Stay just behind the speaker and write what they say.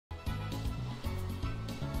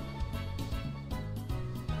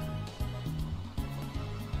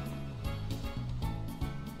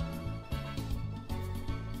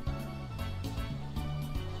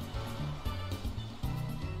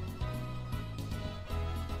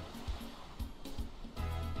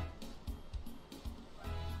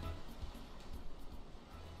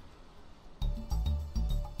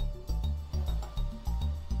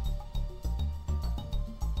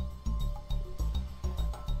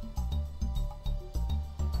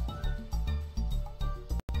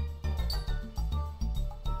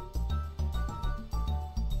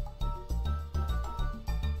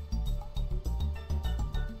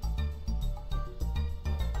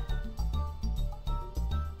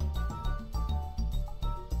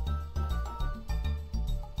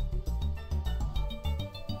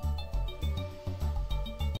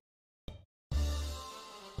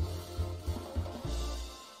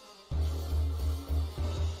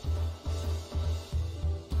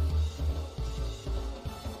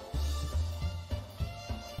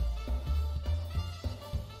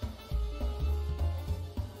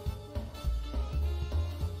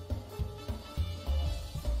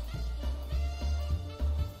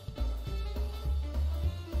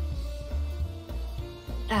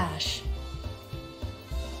ash.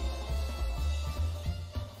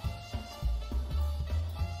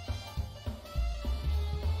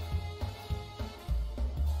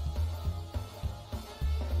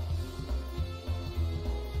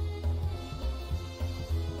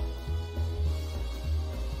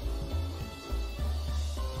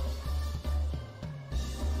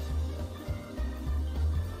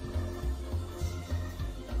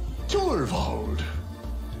 Torvald!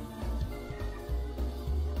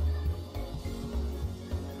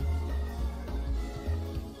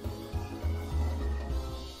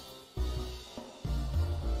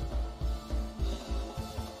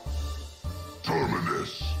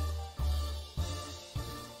 Terminus!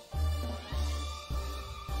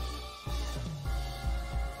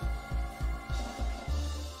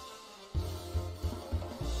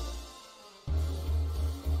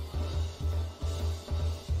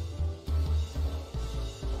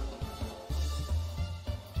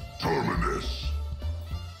 Terminus!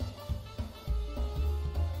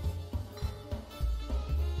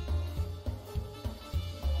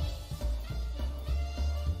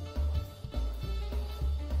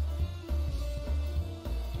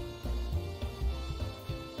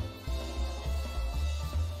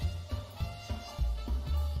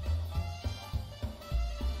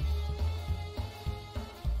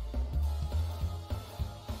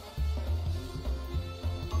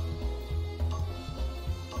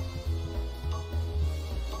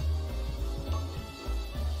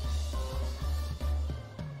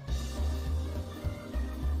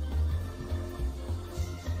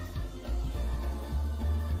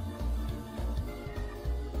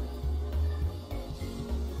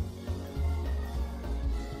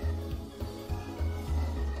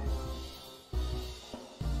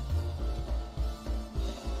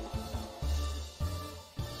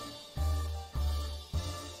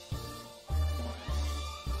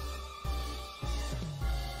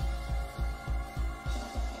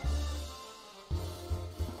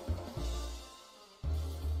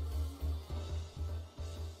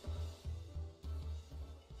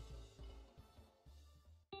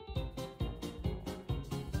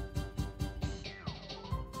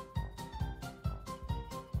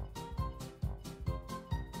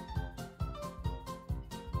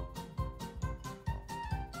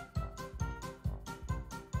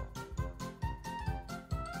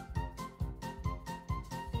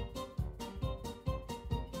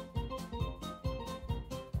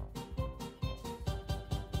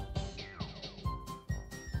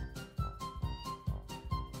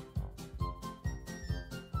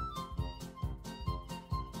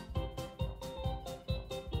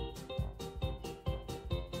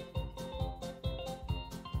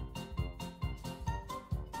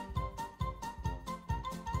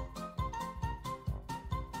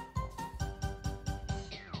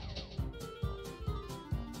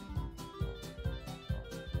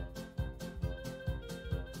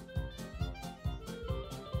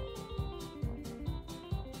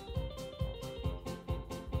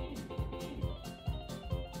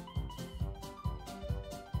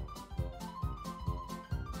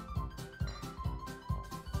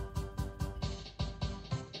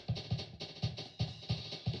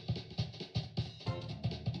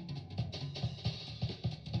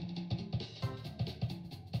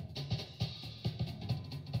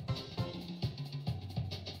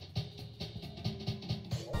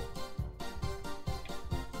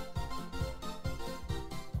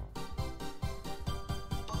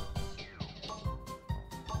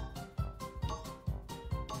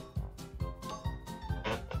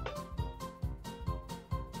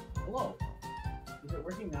 Hello. Is it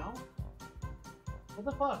working now? What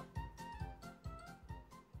the fuck?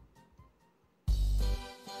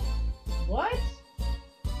 What?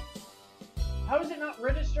 How is it not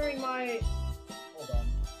registering my... Hold on.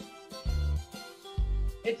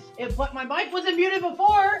 But my mic wasn't muted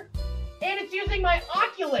before! And it's using my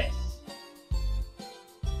Oculus!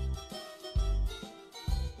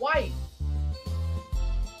 Why?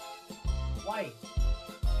 Why?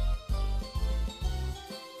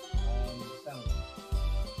 Sound.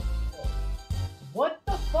 What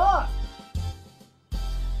the fuck?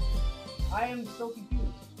 I am so confused.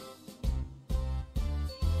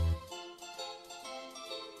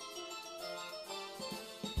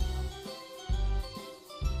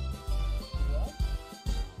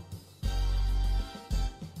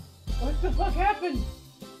 What the fuck happened?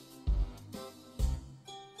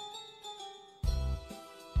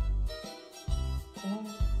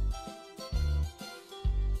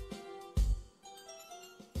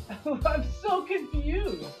 I'm so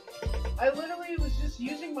confused. I literally was just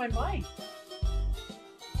using my mic.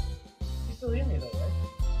 You still hear me though,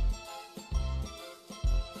 right?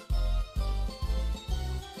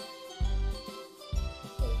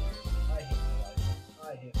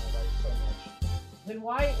 Then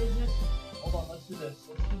why is this... Hold on, let's do this.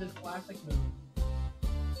 Let's do this classic move.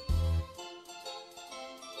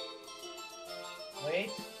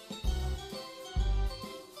 Wait.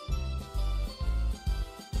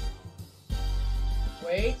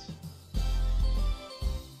 Wait.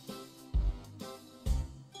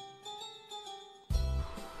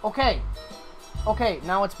 Okay. Okay,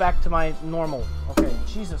 now it's back to my normal. Okay,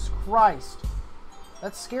 Jesus Christ.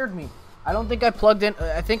 That scared me. I don't think I plugged in.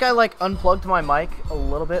 I think I like unplugged my mic a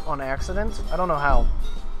little bit on accident. I don't know how.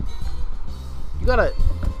 You gotta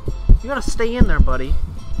stay in there, buddy.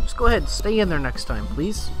 Just go ahead, stay in there next time,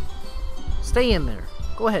 please. Stay in there.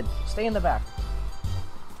 Go ahead, stay in the back.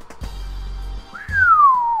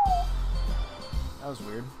 That was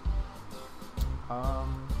weird.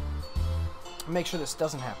 Make sure this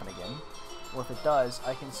doesn't happen again. Or if it does,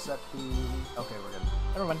 I can set the... Okay, we're good.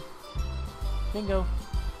 Never mind. Bingo.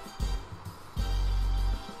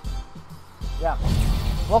 Yeah.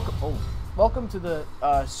 Welcome. Oh, welcome to the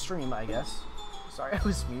stream, I guess. Sorry, I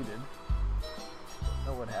was muted. I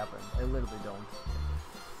don't know what happened. I literally don't.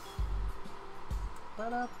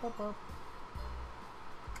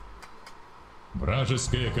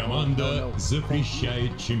 Вражеская команда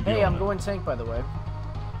запрещает чемпиона. Hey, I'm going tank, by the way.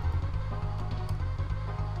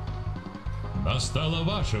 Настала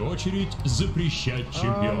ваша очередь запрещать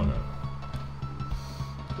чемпиона.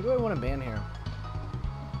 Who do I want to ban here?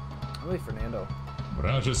 Really, Fernando.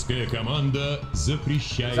 Вражеская команда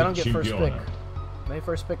запрещает I don't get first pick. чемпиона. If I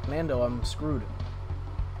first pick Nando, I'm screwed.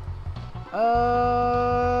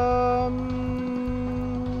 Oh,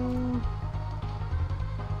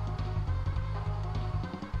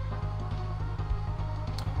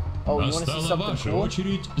 you want to see Настала something ваша cool?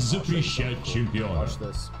 очередь запрещать чемпиона. Watch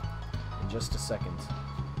this in just a second.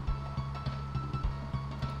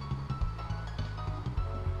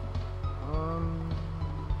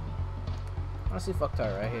 Honestly, fuck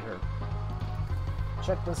Tyra. I hate her.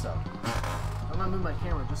 Check this out. I'm gonna move my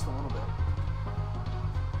camera just a little bit.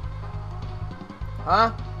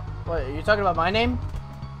 Huh? What, are you talking about my name?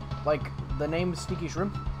 Like, the name Sneaky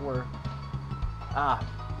Shrimp? Or... Ah.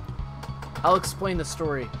 I'll explain the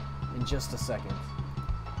story in just a second.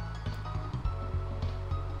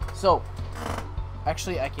 So,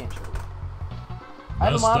 actually, I can't show you. I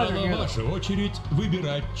have a monitor Настала here. ваша очередь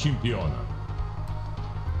выбирать чемпиона.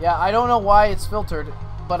 Yeah, I don't know why it's filtered,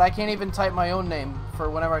 but I can't even type my own name for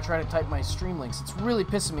whenever I try to type my stream links. It's really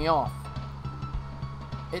pissing me off.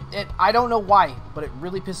 I don't know why, but it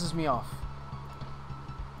really pisses me off.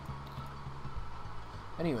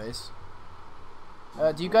 Anyways.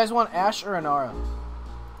 Do you guys want Ash or Anara?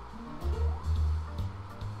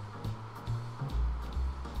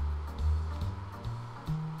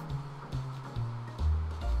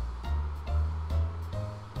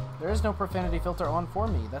 There is no profanity filter on for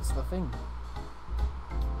me. That's the thing.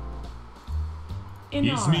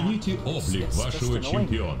 Измените облик It's just вашего annoying.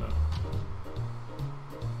 чемпиона.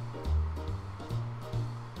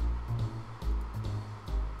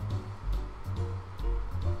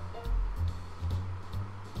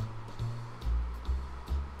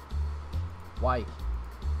 Why?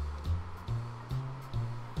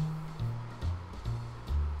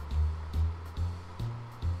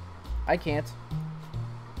 I can't.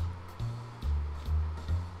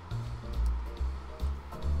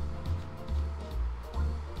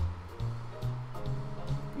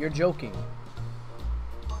 You're joking.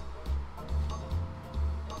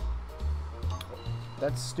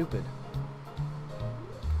 That's stupid.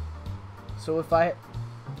 So if I...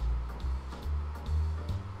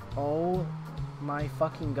 Oh my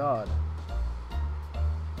fucking god.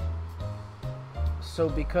 So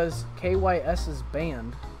because KYS is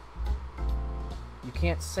banned, you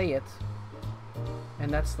can't say it,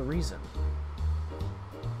 and that's the reason.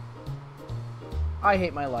 I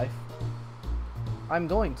hate my life. I'm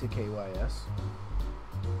going to KYS.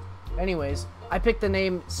 Anyways, I picked the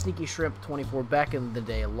name Sneaky Shrimp 24 back in the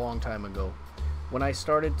day, a long time ago, when I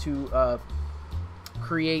started to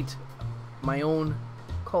create my own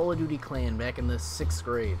Call of Duty clan back in the 6th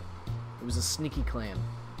grade. It was a Sneaky clan.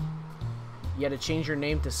 You had to change your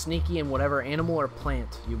name to Sneaky and whatever animal or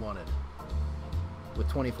plant you wanted, with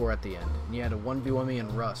 24 at the end. And you had to 1v1 me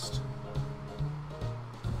in Rust.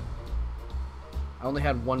 I only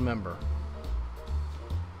had one member.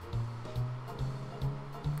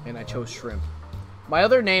 And I chose Shrimp. My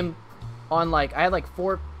other name on I had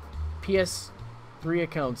 4 PS3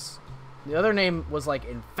 accounts. The other name was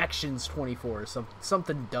Infections 24 or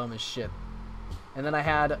something dumb as shit. And then I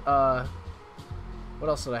had what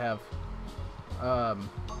else did I have?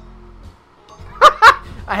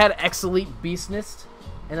 I had X-Elite Beastnest,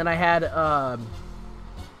 and then I had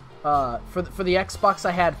For the Xbox,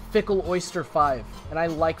 I had Fickle Oyster 5, and I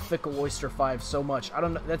like Fickle Oyster 5 so much. I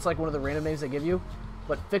don't know, that's like one of the random names they give you,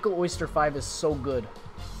 but Fickle Oyster 5 is so good.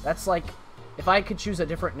 That's like, if I could choose a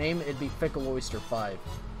different name, it'd be Fickle Oyster 5.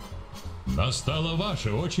 Настала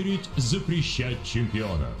ваша очередь запрещать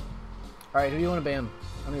чемпиона. Alright, who do you want to ban?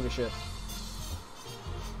 I don't give a shit.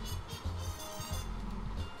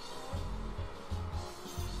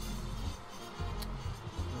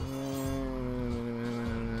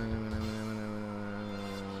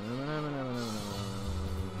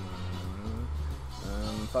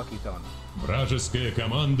 Fuck you, Con. Вражеская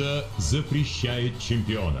команда запрещает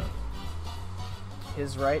чемпиона.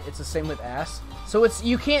 Is right. It's the same with ass. So it's,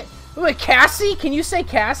 you can't. Wait, Cassie? Can you say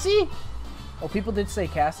Cassie? Oh, people did say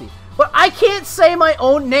Cassie. But I can't say my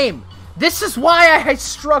own name. This is why I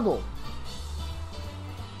struggle.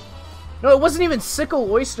 No, it wasn't even Sickle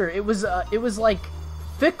Oyster. It was like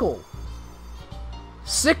Fickle.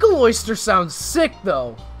 Sickle Oyster sounds sick,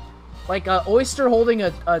 though. Like a oyster holding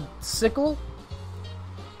a sickle.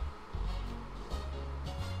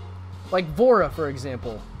 Like Vora, for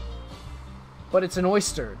example. But it's an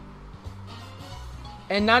oyster.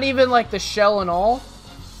 And not even like the shell and all.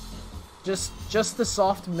 Just the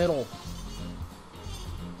soft middle.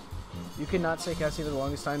 You cannot say Cassie for the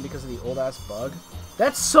longest time because of the old ass bug.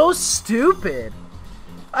 That's so stupid.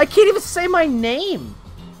 I can't even say my name.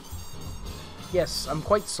 Yes, I'm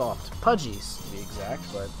quite soft. Pudgies, to be exact,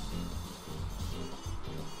 but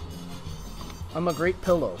I'm a great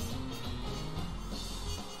pillow.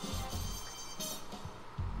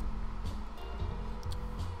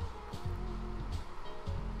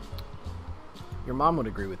 Your mom would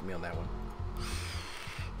agree with me on that one.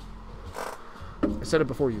 I said it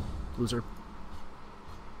before you, loser.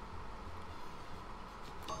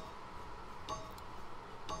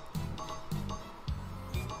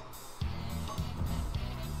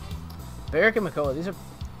 Barrick and McCullough, these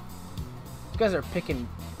guys are picking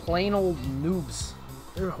plain old noobs.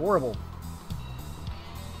 They're horrible.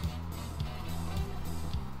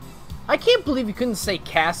 I can't believe you couldn't say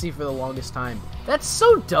Cassie for the longest time. That's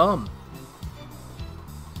so dumb.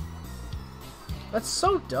 That's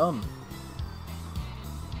so dumb.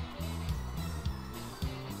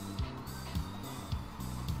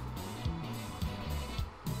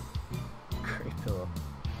 Great pillow.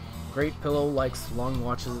 Great pillow likes long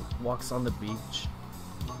walks on the beach.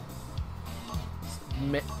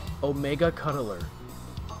 Omega Cuddler.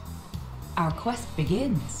 Our quest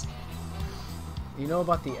begins. You know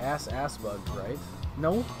about the ass bug, right?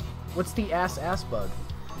 No? What's the ass bug?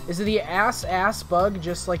 Is it the ass bug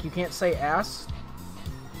just like you can't say ass?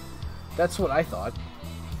 That's what I thought.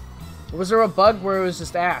 Or was there a bug where it was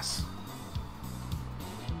just ass?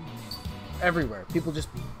 Everywhere. People just...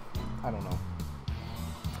 I don't know.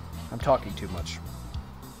 I'm talking too much.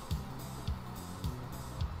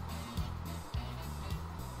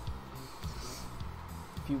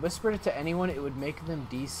 If you whispered it to anyone, it would make them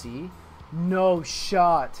DC? No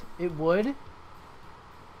shot. It would?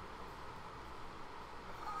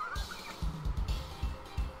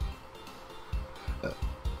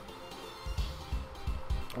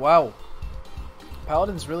 Wow.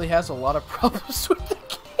 Paladins really has a lot of problems with the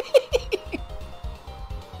game.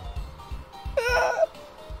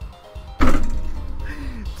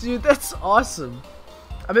 Dude, that's awesome.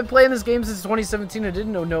 I've been playing this game since 2017. I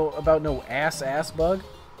didn't know about no ass bug.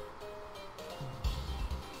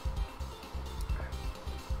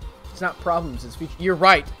 It's not problems, it's features. You're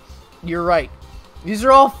right. You're right. These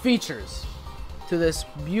are all features to this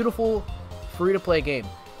beautiful free-to-play game.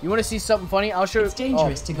 You want to see something funny? I'll show you. It's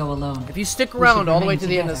dangerous to go alone. If you stick around all the way to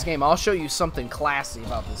the end of together. this game, I'll show you something classy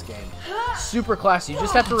about this game. Super classy. You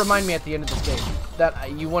just have to remind me at the end of this game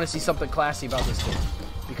that you want to see something classy about this game.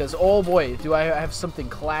 Because, oh boy, do I have something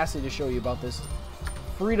classy to show you about this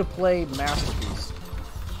free-to-play masterpiece.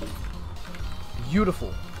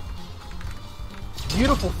 Beautiful.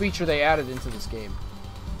 Beautiful feature they added into this game.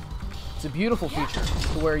 It's a beautiful feature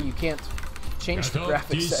to where you can't change the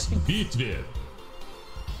graphics settings.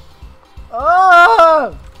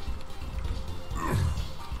 Ah!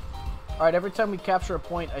 Alright, every time we capture a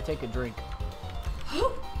point, I take a drink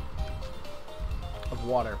of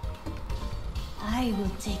water. I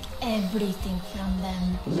will take everything from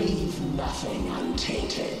them. Leave nothing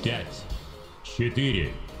untainted. 5, 4,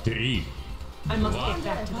 3, I must 2, get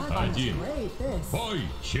back to the fight. 1. Бой,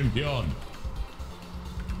 чемпион!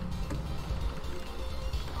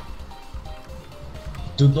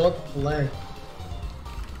 Do not play.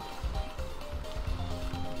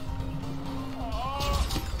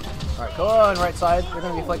 Alright, go on, right side. You're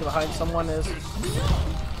gonna be flanking behind. Someone is.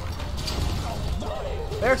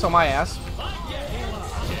 There's on my ass.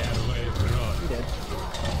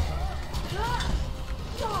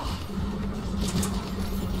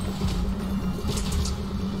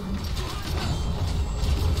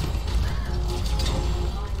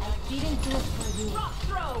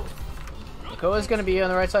 Makoa's gonna be on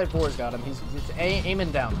the right side. Four's got him. He's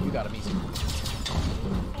aiming down. You got him easy.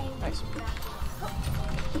 Nice.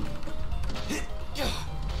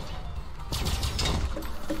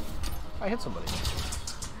 I hit somebody.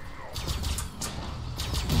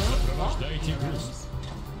 Сопровождайте груз.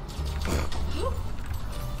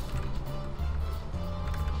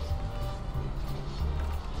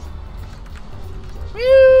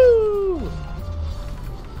 Woo!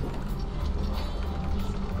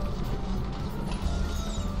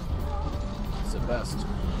 It's the best.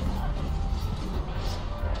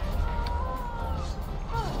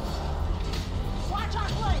 Watch our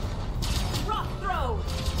flank! Rock throw!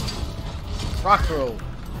 Rock throw.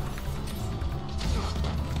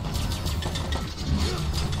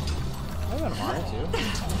 I got him on it too.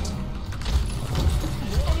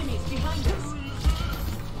 Enemies behind us!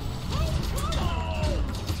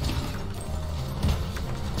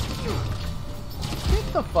 Get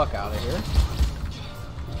the fuck out of here.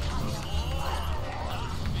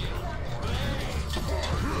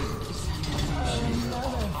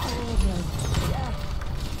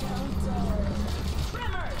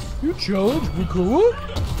 You challenge Makoa?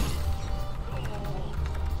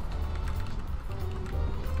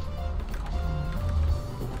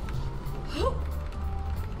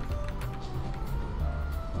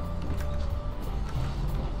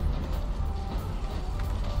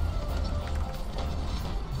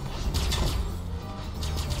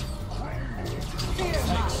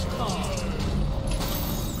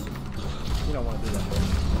 You don't want to do that.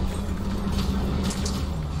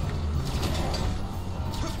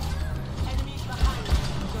 Enemies behind us!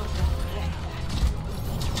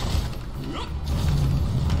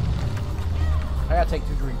 I gotta take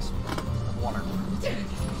 2 drinks of water.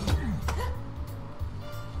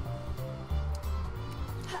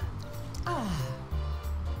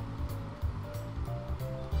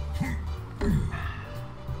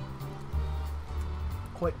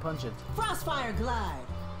 Quite pungent. Crossfire glide!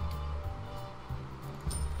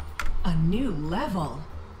 A new level.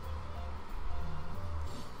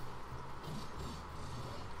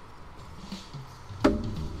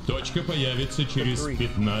 Точка появится через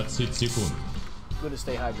 15 секунд. Good to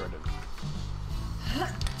stay hydrated.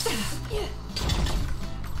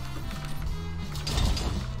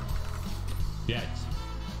 Пять,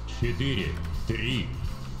 4, 3, 2,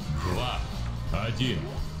 1.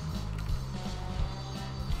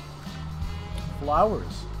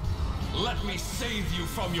 Flowers. Let me save you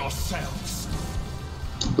from yourselves.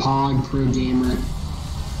 Pog Pro Gamer.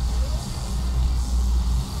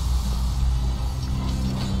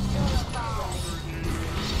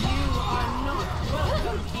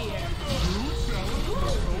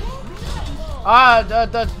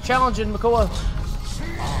 The challenge in Makoa.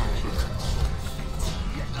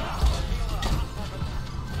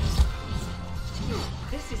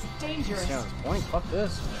 This is dangerous. Yeah, point. Fuck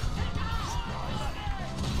this.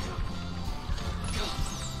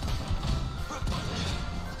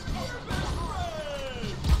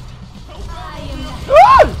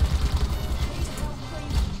 Ah!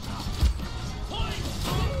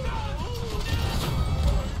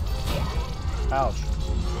 Ouch.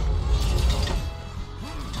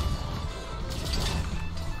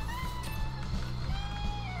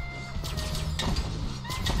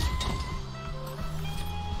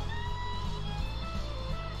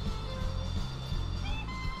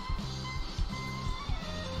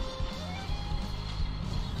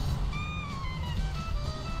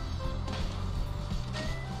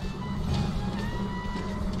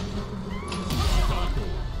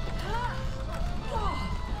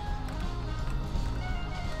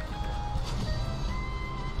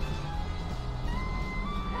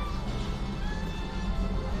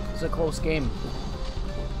 It's a close game.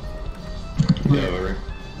 Yeah,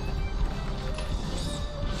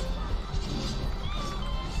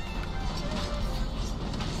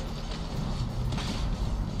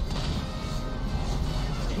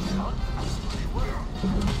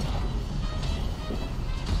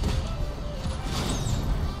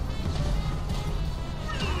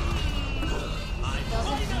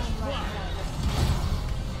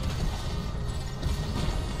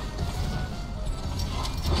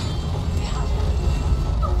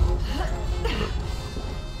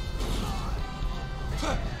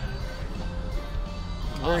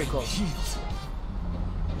 Very close.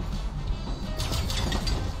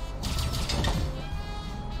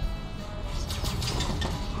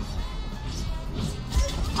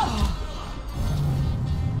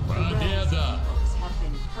 Победа! Have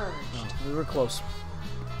been purged. We were close.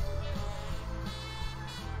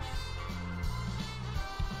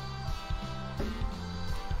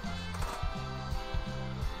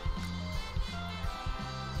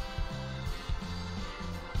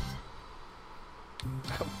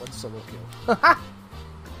 One solo kill.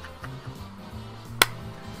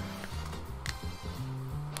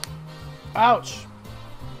 Ouch!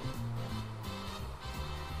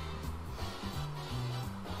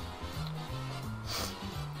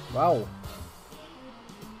 Wow.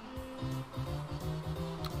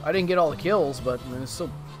 I didn't get all the kills, but I mean, it's still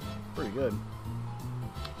pretty good.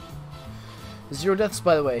 0 deaths,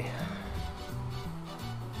 by the way.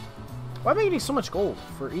 Why am I getting so much gold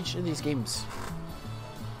for each of these games?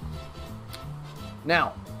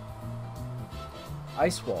 Now,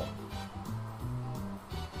 Ice Wall.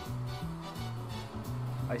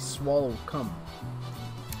 I swallow cum.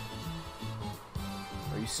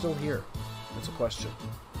 Are you still here? That's a question.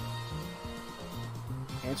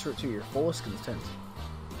 Answer it to your fullest content.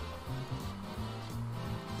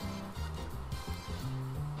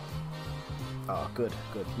 Oh, good,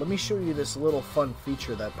 good. Let me show you this little fun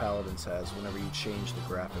feature that Paladins has whenever you change the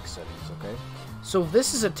graphics settings, okay? So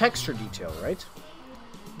this is a texture detail, right?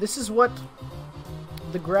 This is what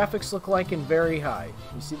the graphics look like in very high.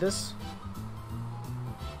 You see this?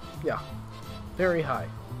 Yeah, very high.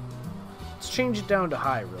 Let's change it down to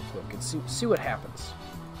high real quick and see what happens.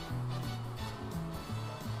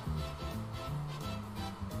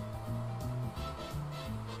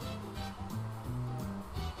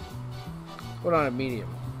 Put on a medium.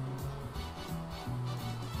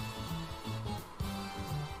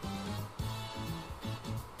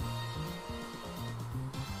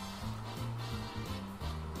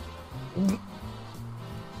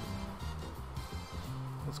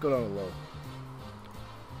 Let's go down to low.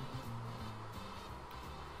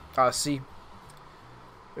 See,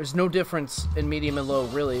 there's no difference in medium and low,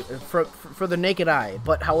 really, for the naked eye.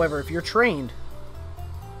 But however, if you're trained,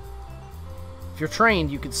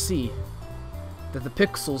 you can see that the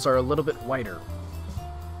pixels are a little bit whiter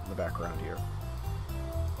in the background here.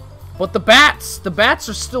 But the bats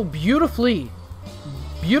are still beautiful.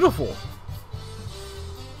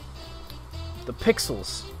 The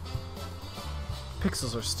pixels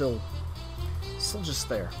are still just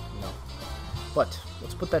there, you know. But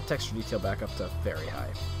let's put that texture detail back up to very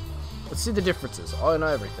high. Let's see the differences on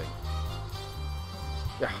everything.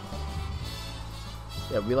 Yeah.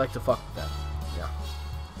 Yeah, we like to fuck with that. Yeah.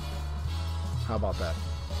 How about that?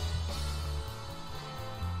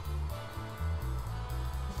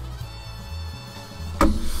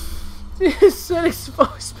 Said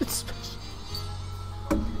exposed, but special.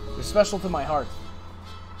 They're special to my heart.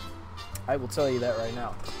 I will tell you that right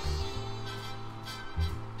now.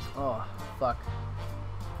 Oh, fuck.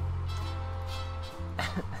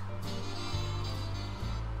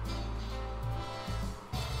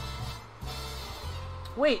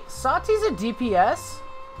 Wait, Sati's a DPS?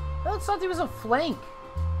 I thought Sati was a flank.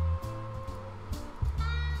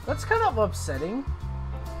 That's kind of upsetting.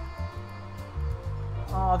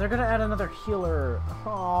 Oh, they're gonna add another healer.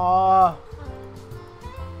 Aww.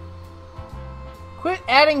 Quit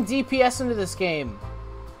adding DPS into this game.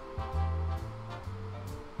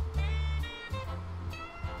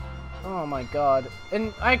 Oh my god.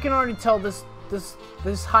 And I can already tell this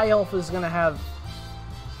high elf is gonna have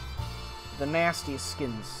the nastiest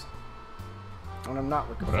skins. And I'm not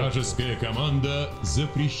looking forward to it. Вражеская команда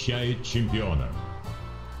запрещает чемпиона.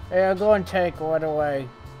 Yeah, go and take one away.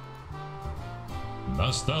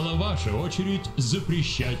 Настала ваша очередь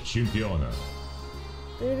запрещать чемпиона.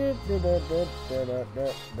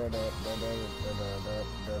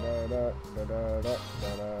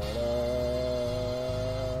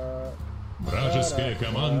 Вражеская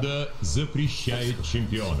команда запрещает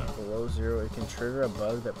чемпиона. Below 0, it can trigger a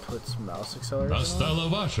bug that puts mouse acceleration on. Настала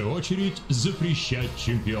ваша очередь запрещать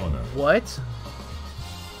чемпиона. What?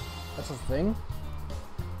 That's a thing?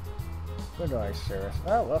 Good eye, Ceres.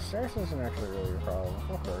 Oh, well, Ceres isn't actually really a problem.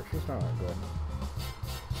 Fuck her, she's not that good.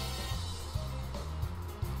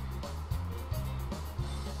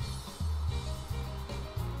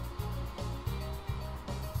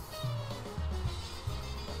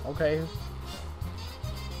 Okay.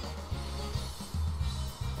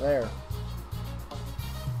 There.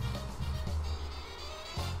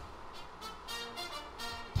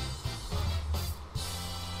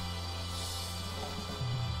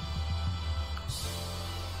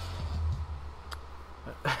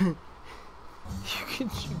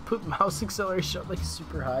 You put mouse acceleration like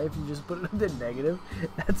super high if you just put it at the negative.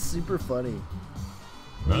 That's super funny.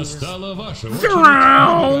 Настала ваша очередь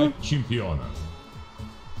выбирать чемпиона.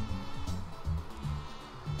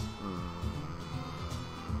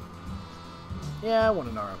 Yeah, I want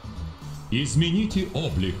an arm. Измените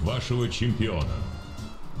облик вашего чемпиона.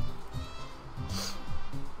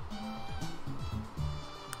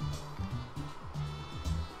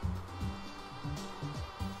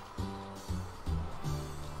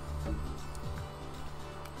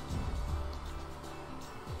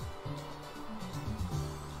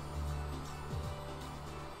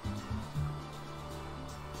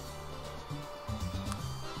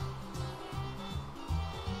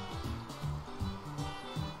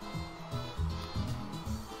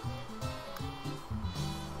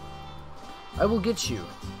 I will get you.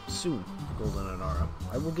 Soon, Golden Anara.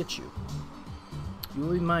 I will get you. You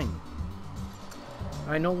will be mine.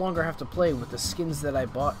 I no longer have to play with the skins that I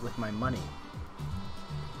bought with my money.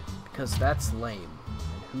 Because that's lame.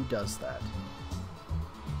 And who does that?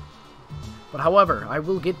 But however, I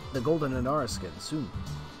will get the Golden Anara skin soon.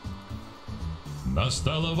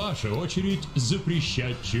 Настала ваша очередь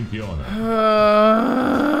запрещать чемпиона.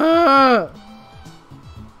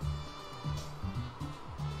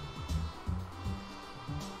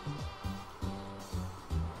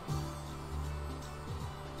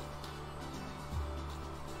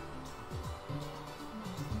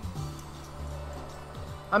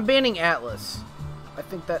 I'm banning Atlas. I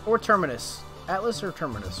think that, or Terminus. Atlas or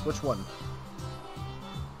Terminus? Which one?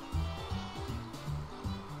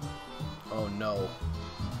 Oh no.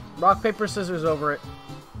 Rock, paper, scissors over it.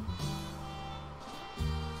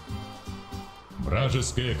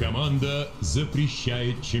 Вражеская команда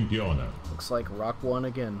запрещает чемпиона. Looks like Rock won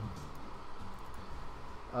again.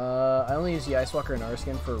 I only use the Ice Walker and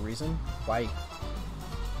R-Skin for a reason. Why?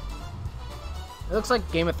 It looks like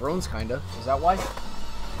Game of Thrones, kinda. Is that why?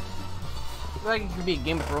 I feel like it could be a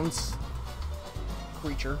Game of Thrones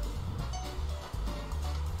creature.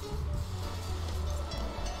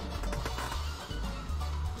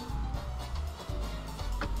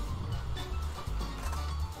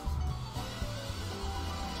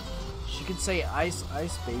 She could say Ice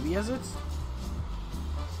Baby as it?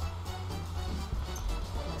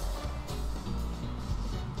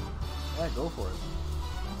 Yeah, go for it.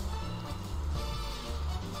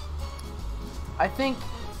 I think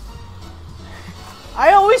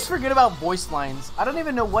I always forget about voice lines. I don't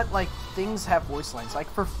even know what like things have voice lines. Like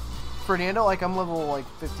for Fernando, like I'm level like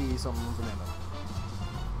 50 something with Fernando.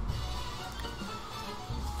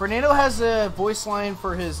 Fernando has a voice line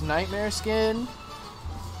for his Nightmare skin,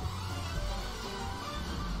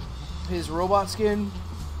 his robot skin.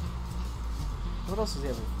 What else does he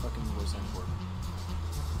have a fucking voice line for?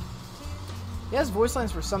 He has voice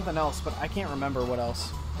lines for something else, but I can't remember what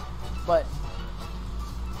else. But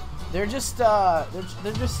they're just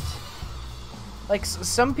like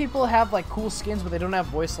some people have like cool skins, but they don't have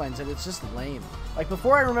voice lines, and it's just lame. Like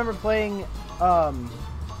before, I remember playing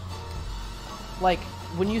like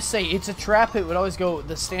when you say it's a trap, it would always go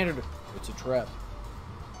the standard. It's a trap.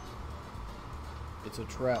 It's a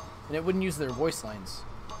trap, and it wouldn't use their voice lines.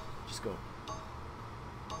 Just go.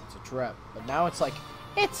 It's a trap. But now it's like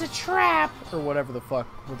it's a trap or whatever the fuck,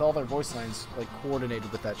 with all their voice lines like coordinated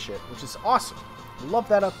with that shit, which is awesome. Love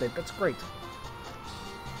that update. That's great.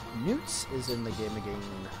 Newts is in the game again.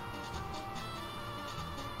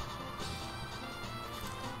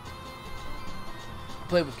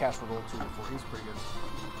 Played with Cash for Gold 2 before. He's pretty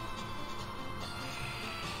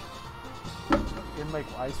good. Didn't make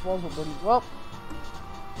ice walls, but well,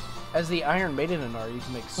 as the Iron Maiden in R, you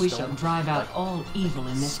can make stone. We shall drive out like, all evil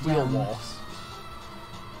in this steel realm. walls.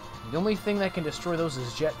 The only thing that can destroy those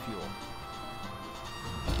is jet fuel.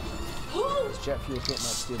 Because jet fuel can't melt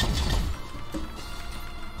steel beams.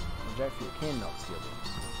 Or jet fuel can melt steel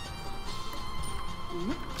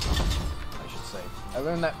beams. I should say. I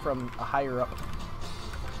learned that from a higher up.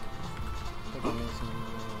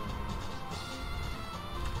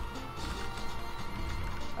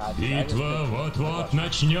 Битва вот-вот It's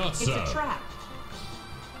начнется. a trap.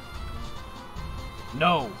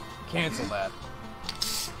 No! Cancel that.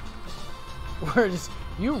 We're just...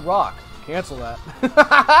 You rock. Cancel that.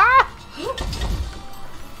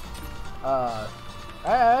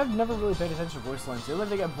 I've never really paid attention to voice lines. The only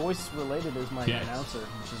thing I voice related is my 5, announcer,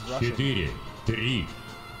 which is Russian. 4, 3,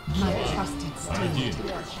 My trusted 1. steed.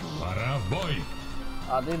 Пора в бой.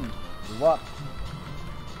 Adin, what?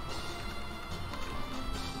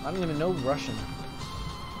 I don't even know Russian.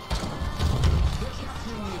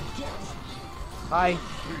 Hi.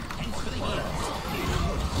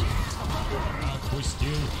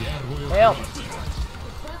 Отпустил первую. Help!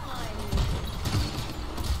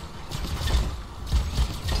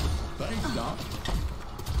 Thanks, Doc.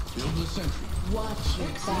 Build the sentry. Watch your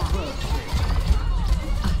back.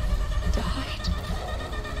 Died.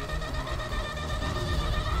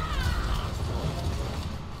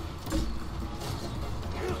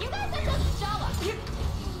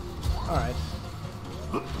 Alright.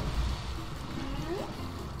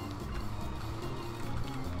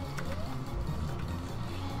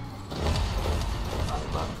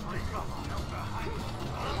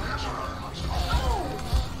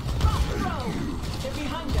 They're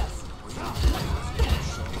behind us.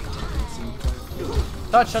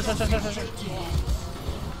 Touch. They're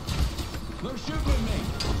shooting at me.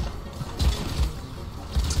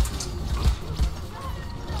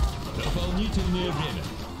 Дополнительное время.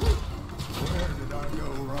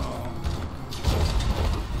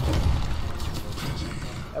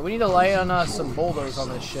 We need to lay on some boulders on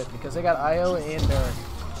this shit because they got IO and Barrack.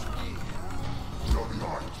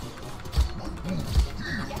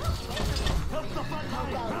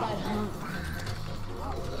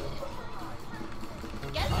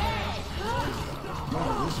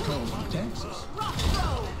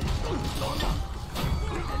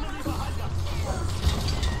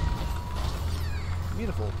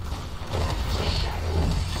 Beautiful.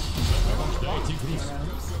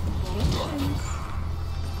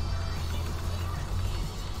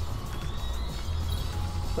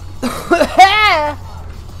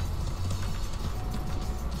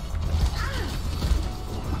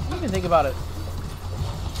 Even think about it.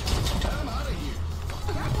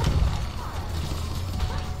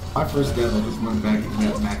 My first death, I just went back and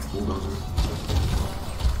got max bulldozer.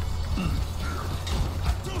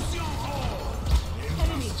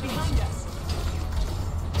 Enemies behind us.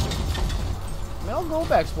 I mean, I'll go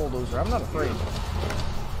back bulldozer. I'm not afraid.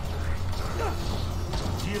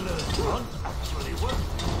 Healers don't actually work.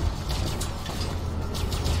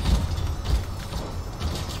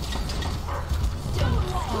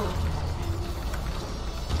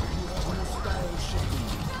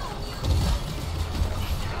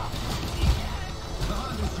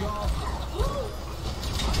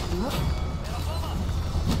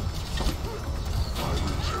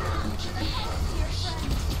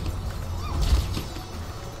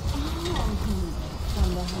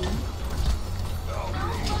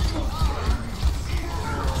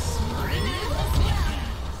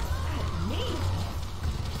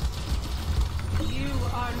 You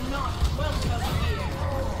are not welcome here.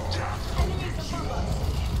 Enemies above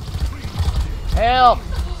us. Help!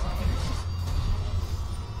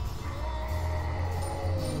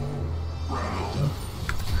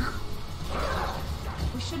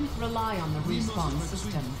 We shouldn't rely on the respawn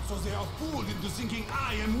system. So they are fooled into thinking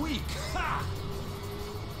I am weak. Ha!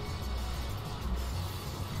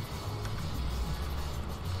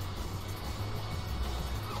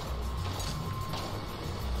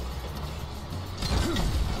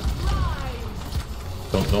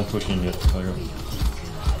 Don't push in yet, Tiger.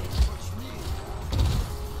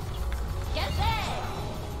 Get there!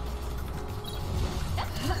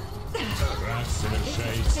 Враг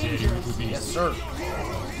совершает серию Yes, убийств. sir.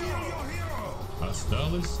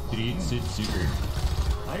 Осталось 30 секунд.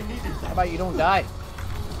 How about you don't die?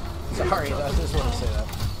 Sorry, I just want to say that.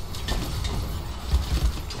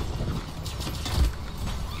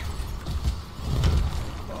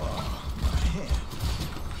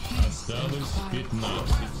 Осталось 15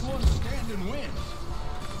 секунд. Stand and win.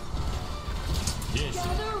 10, 9, 8,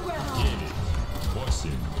 7, 6, 5, 4,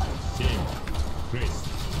 3, 2,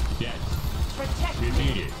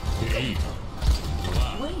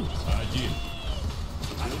 1.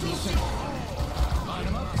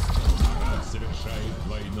 Враг совершает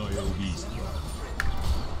двойное убийство.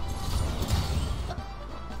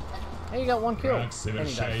 Hey, you got one kill. Враг And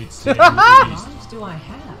he died. совершает серию убийств. Lives do I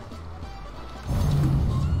have?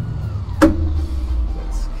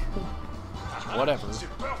 Whatever. Is it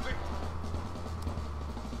perfect?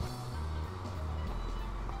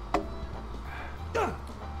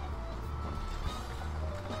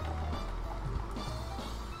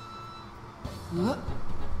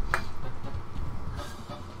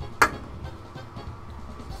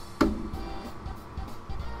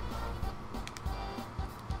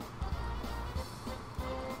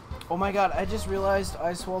 Oh my god, I just realized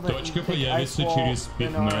Ice Wall that Точка you picked Ice появится Wall через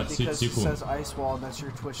Minora 15 because it секунд. says Ice Wall and that's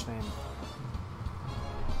your Twitch name.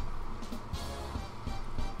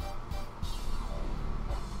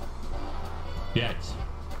 Пять,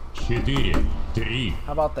 4, 3,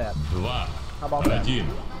 How about that? 2, How about that? 1.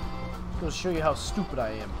 It'll show you how stupid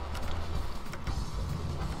I am.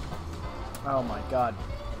 Oh my god.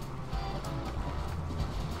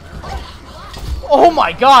 Oh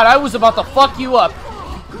my god, I was about to fuck you up.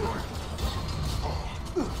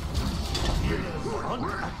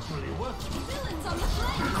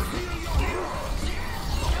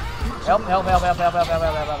 Help, help, help, help, help, help, help,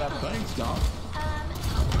 help, help, help. Thanks, Doc.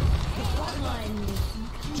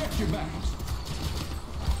 Check your back.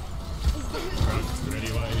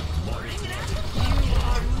 Проливает море крови. You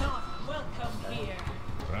are not welcome here.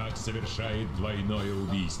 Враг совершает двойное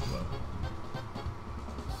убийство.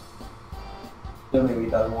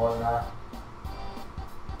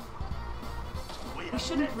 We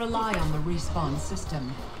shouldn't rely on the respawn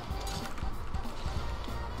system.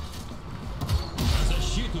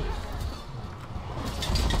 Защиту!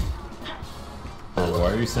 Bro,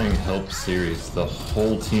 why are you saying help series? The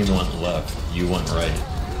whole team went left, you went right.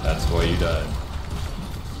 That's why you died.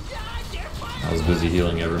 I was busy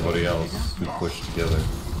healing everybody else who pushed together.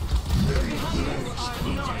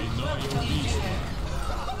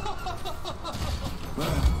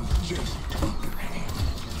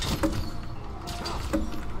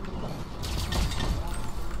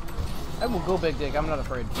 I will go big dick. I'm not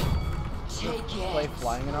afraid. Play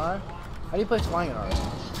flying in R? How do you play flying in R?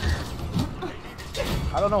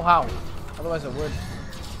 I don't know how. Otherwise I would.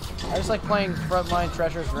 I just like playing frontline,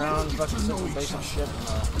 treasures, ground, fucking simple basic shit.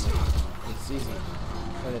 It's easy.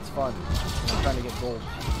 And it's fun. And I'm trying to get gold.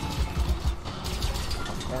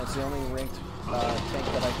 And it's the only ranked tank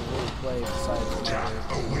that I can really play besides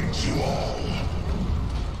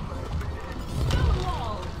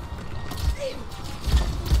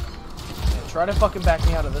Try to fucking back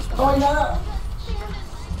me out of this one. Oh, yeah.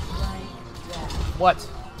 What?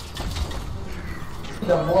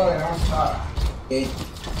 The boy on top.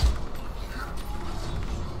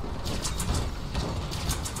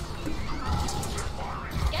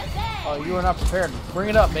 Oh, you are not prepared. Bring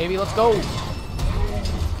it up, baby. Let's go. Good,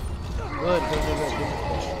 good, good, good, good.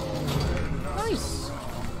 Nice.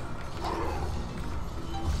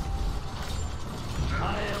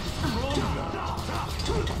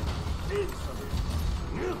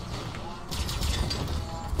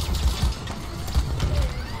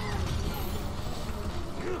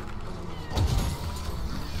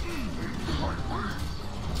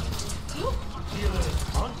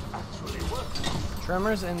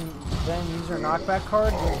 Tremors and then use your knockback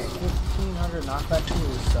card. Gives 1500 knockback to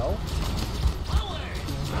yourself.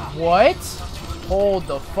 What? Hold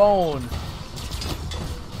the phone.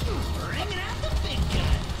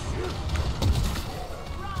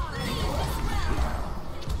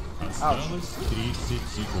 Осталось 30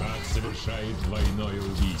 секунд. Совершает двойное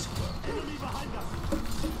убийство.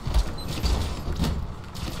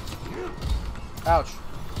 Ouch.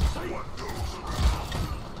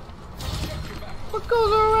 What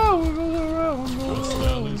goes around? What goes around? What goes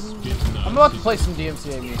Осталось around? 15. I'm about to play some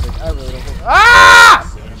DMCA music. I really don't think. Ah!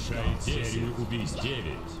 Совершает серию убийств. 9,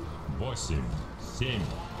 8, 7,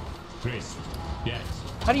 6, 5.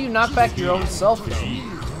 How do you knock back your own self? 3,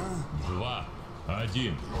 2, 1.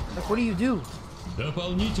 Like, what do you do?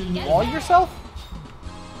 Дополнительный. All yourself?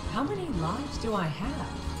 How many lives do I have?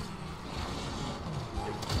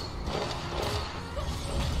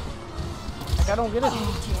 Like, I don't get it.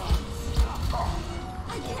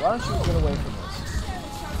 Why don't you get away from this?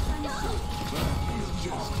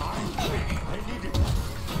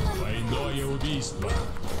 Двойное убийство.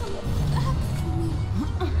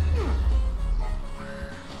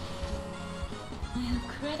 I have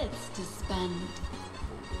credits to spend.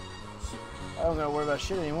 I don't gotta worry about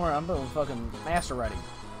shit anymore. I'm doing fucking master writing.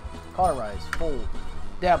 Cauterize. Hold.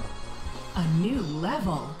 Dab. A new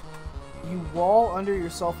level. You wall under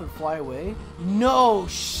yourself and fly away? No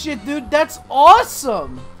shit, dude. That's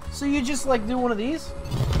awesome. So you just like do one of these?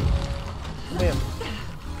 Bam.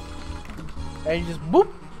 And you just boop.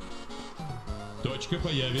 Точка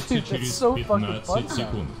появится Dude, that's через so fucking 15 fun.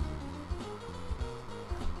 секунд.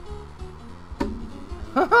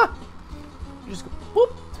 You just go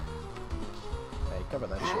boop. Hey, cover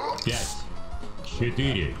that shit. 5, 4, 3,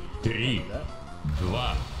 2,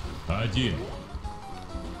 1.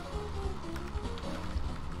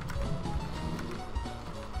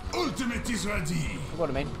 Ultimate is ready. I'll go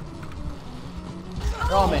to main.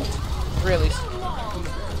 They're all main. 3 at least.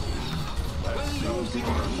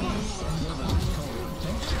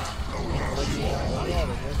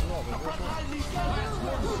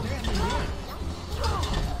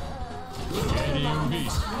 Серия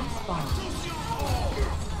убийств.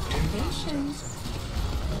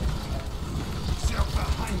 They're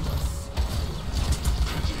behind us.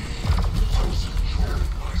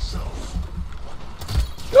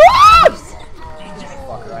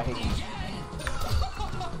 Fucker, I hate you.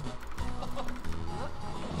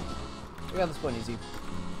 We got this one easy.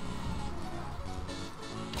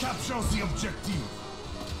 Captures the objective.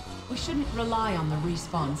 We shouldn't rely on the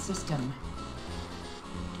respawn system.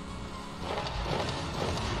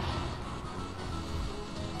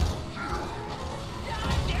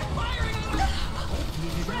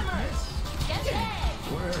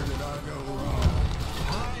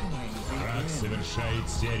 Враг совершает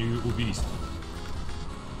серию убийств.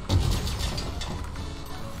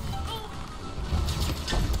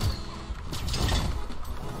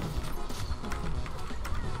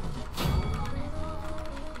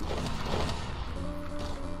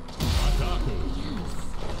 Атаку!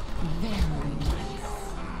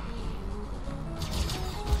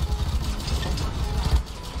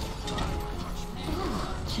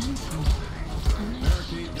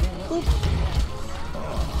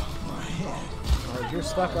 Alright, you're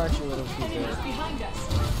stuck, aren't you, little cute Enemies bear? behind us.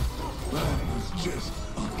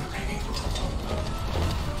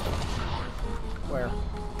 Where?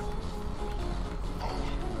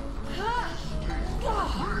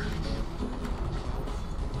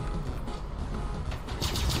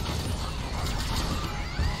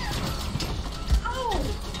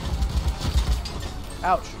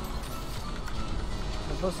 Ouch.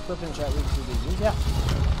 I'm supposed to clip in chat week 2D. Yeah.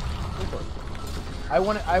 Go for it. I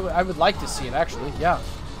would like to see it actually. Yeah.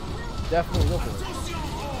 Definitely go for it.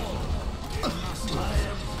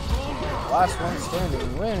 Last one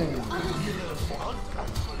standing wins.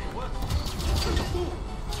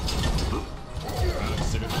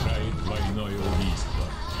 Совершает двойное убийство.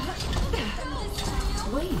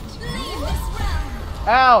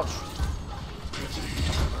 Ouch!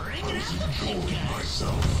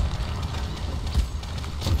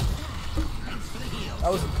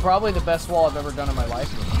 That was probably the best wall I've ever done in my life.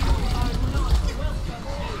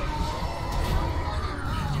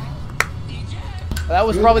 That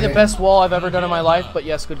was probably the best wall I've ever done in my life, but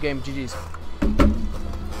yes, good game. GG's.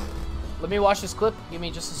 Let me watch this clip. Give me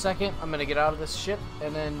just a second. I'm gonna get out of this shit,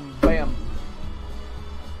 and then bam.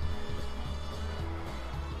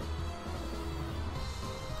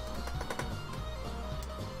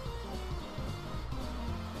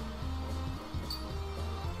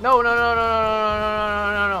 No.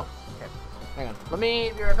 Okay, hang on. Let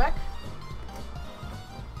me be right back.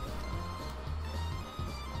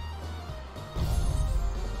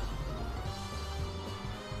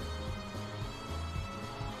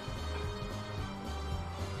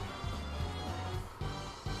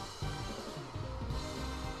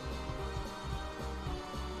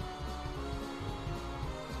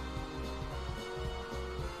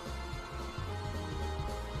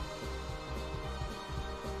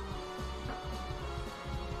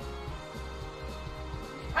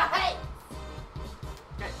 Hey!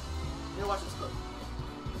 Okay, you watch this clip.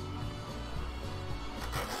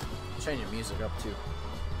 Change your music up too.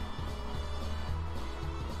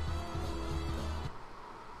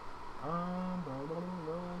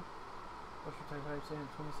 What's your type saying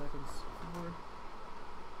 20 seconds forward?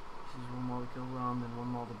 Use one wall to kill Rom, then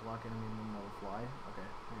one wall to block enemy, and one wall to fly. Okay,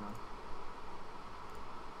 hang on.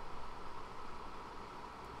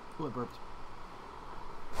 Ooh, I burped.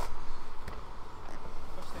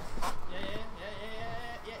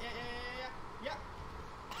 Yeah.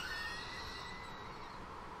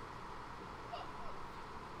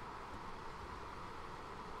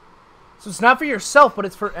 So it's not for yourself, but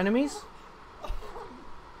it's for enemies?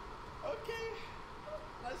 Okay.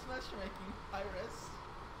 Nice matchmaking, Iris.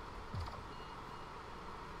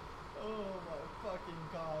 Oh my fucking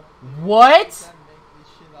god. What? I can't make this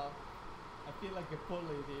shit up. I feel like a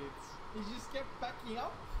bully, dude. He just kept backing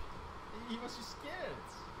up. He was just scared.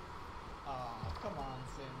 Ah, come on,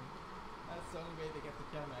 Sim. That's the only way to get the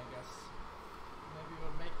camera, I guess. Maybe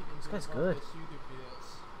we'll make it into This guy's one good. of those YouTube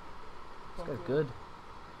videos. This guy's good.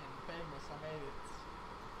 And famous, I made it.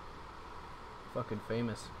 Fucking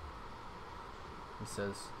famous. He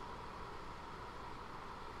says.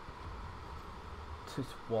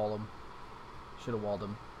 Just wall him. Should have walled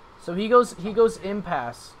him. So he goes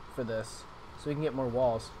impasse for this, so he can get more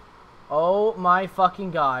walls. Oh my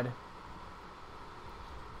fucking god.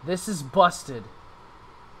 This is busted.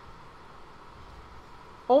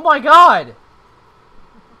 Oh my god!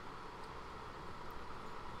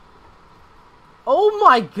 Oh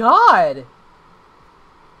my god!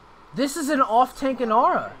 This is an off-tank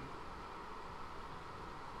Inara.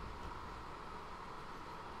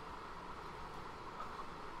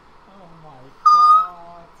 Oh my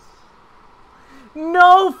god.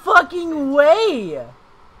 No fucking way!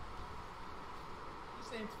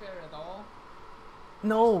 This ain't fair at all.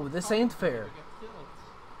 No, this ain't fair. Get killed.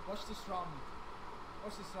 Watch this Rom.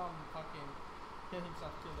 Watch this Rom fucking get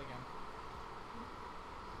himself killed again.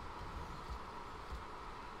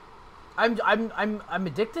 I'm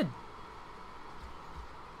addicted.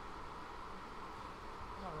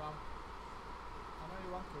 Come on, Rom. I know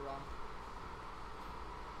you want to, Rom.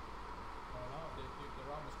 Oh no, the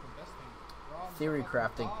Rom was contesting. Rom, Theory oh my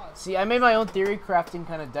crafting. God. See, I made my own theory crafting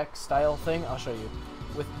kind of deck style thing. I'll show you.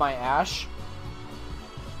 With my Ash.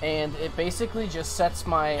 And it basically just sets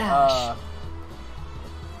my, Ash.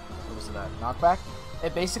 what was it at? Knockback?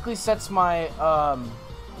 It basically sets my,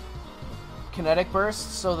 kinetic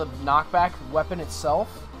burst, so the knockback weapon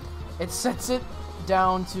itself, it sets it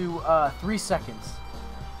down to, 3 seconds.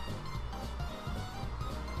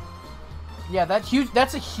 Yeah,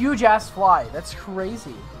 that's a huge ass fly. That's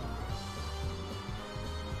crazy.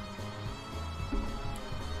 Let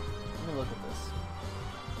me look at this.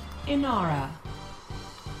 Inara.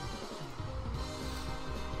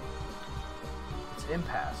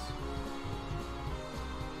 impasse.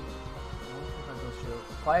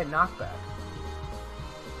 Apply a knockback.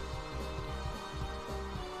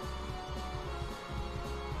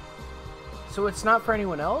 So it's not for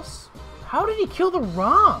anyone else? How did he kill the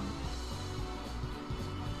ROM?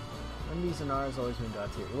 Enemies Inara has always been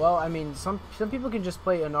god tier. Well, I mean, some people can just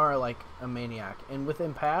play Inara like a maniac, and with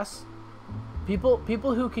impasse, people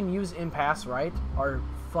who can use impasse right are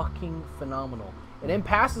fucking phenomenal. And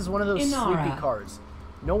impasse is one of those sleepy cards.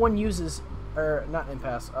 No one uses, or not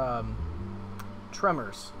impasse,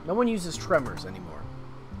 tremors. No one uses tremors anymore.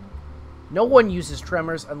 No one uses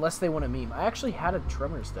tremors unless they want a meme. I actually had a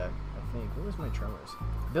tremors deck, I think. What was my tremors?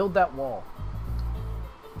 Build that wall.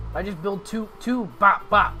 I just build two bop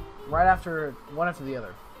bop right after one after the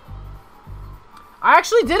other. I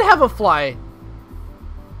actually did have a fly.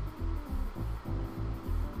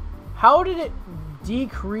 How did it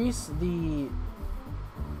decrease the...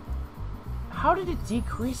 How did it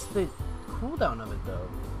decrease the cooldown of it though?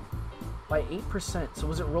 By 8%. So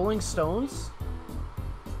was it Rolling Stones?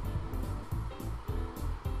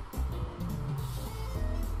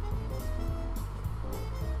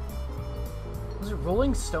 Was it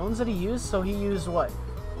Rolling Stones that he used? So he used what?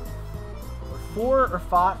 4 or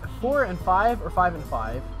 5? 4 and 5 or 5 and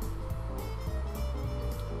 5?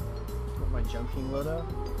 Put my Jump King load up.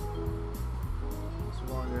 It's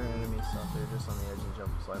longer enemies stuff. They're just on the edge and jump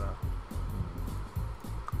and slide off.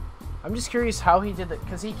 I'm just curious how he did that,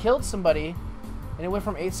 because he killed somebody, and it went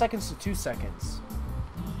from 8 seconds to 2 seconds.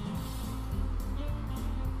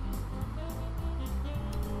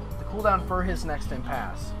 The cooldown for his next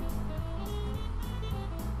impasse.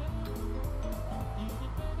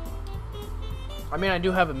 I mean, I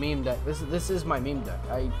do have a meme deck. This is my meme deck.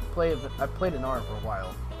 I've played Inara for a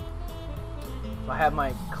while. So I have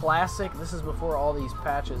my classic. This is before all these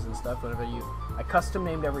patches and stuff. I custom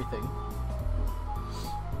named everything.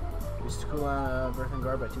 Used to cool on Birthing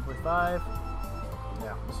Guard by 2.5.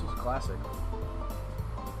 Yeah, this is classic.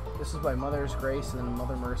 This is by Mother's Grace, and then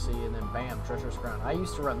Mother Mercy, and then bam, Treacherous Crown. I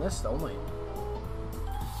used to run this only.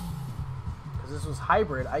 Because this was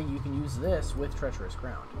hybrid, you can use this with Treacherous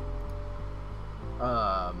Crown.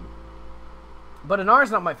 But Inara's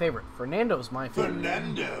not my favorite. Fernando's my favorite.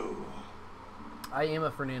 Fernando! I am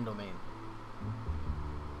a Fernando main.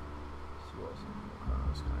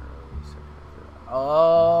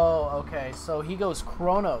 Oh, okay. So he goes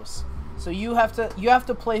Chronos. So you have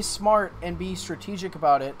to play smart and be strategic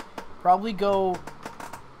about it. Probably go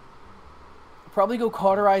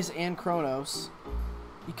Cauterize and Chronos.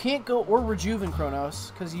 You can't go or Rejuve and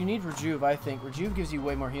Chronos because you need Rejuve. I think Rejuve gives you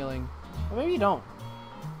way more healing. Or maybe you don't.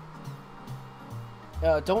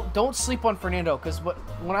 Don't sleep on Fernando because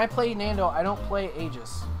when I play Nando, I don't play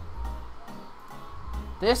Aegis.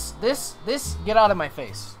 This get out of my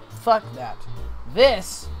face. Fuck that.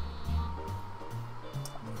 This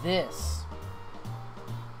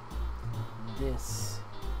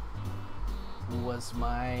was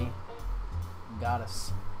my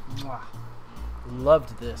goddess. Mwah.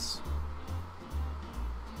 Loved this.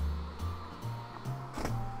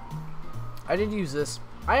 I did use this.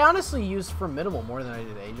 I honestly used Formidable more than I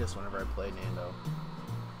did Aegis whenever I played Nando.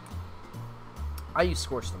 I used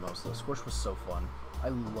Scorch the most though. Scorch was so fun. I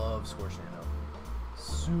love Scorch Nando.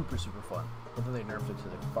 Super, super fun. But then they nerfed it to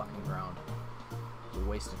the fucking ground. It was a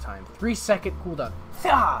waste of time. 3-second cooldown.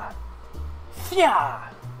 Fya! Fya!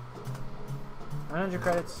 900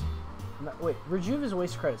 credits. No, wait, Rejuve is a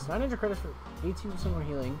waste of credits. 900 credits for 18% more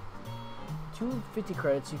healing. 250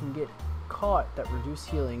 credits, you can get caught that reduce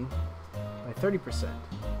healing by 30%.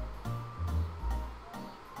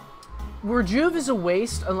 Rejuve is a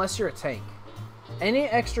waste unless you're a tank. Any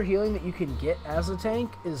extra healing that you can get as a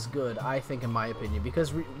tank is good, I think, in my opinion,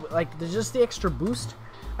 because there's just the extra boost.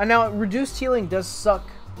 And now reduced healing does suck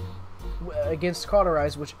against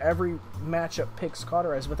Cauterize, which every matchup picks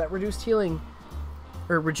Cauterize, but that reduced healing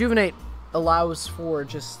or Rejuvenate allows for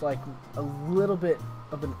just like a little bit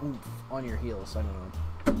of an oomph on your heals. I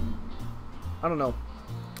don't know.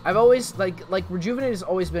 I've always like Rejuvenate has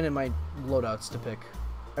always been in my loadouts to pick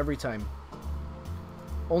every time.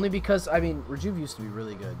 Only because, I mean, Rejuve used to be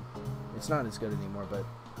really good. It's not as good anymore, but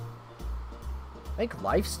I think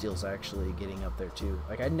Lifesteal's actually getting up there too.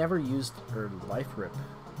 Like, I never used Life Rip.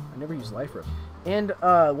 I never used Life Rip. And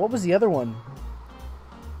what was the other one?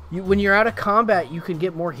 When you're out of combat, you can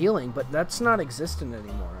get more healing, but that's not existent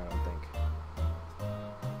anymore, I don't think.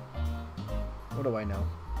 What do I know?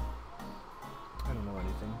 I don't know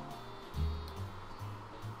anything.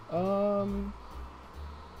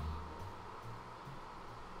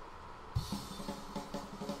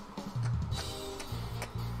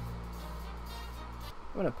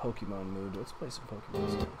 I'm in a Pokemon mood. Let's play some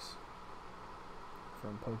Pokemon songs.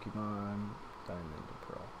 From Pokemon Diamond to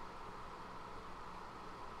Pearl.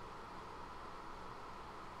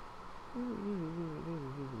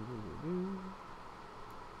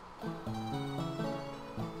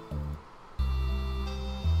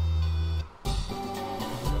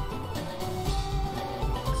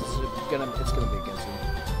 It's gonna be against him.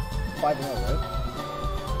 5-0, right?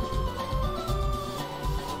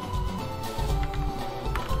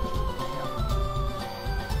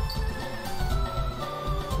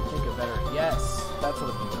 Yes, that's what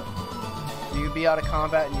it means. You be out of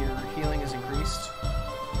combat and your healing is increased.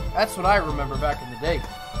 That's what I remember back in the day.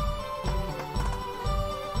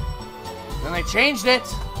 Then they changed it.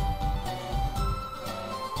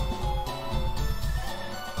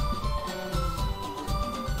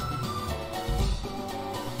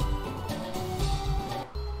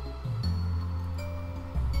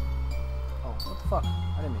 Oh, what the fuck?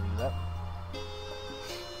 I didn't mean to do that.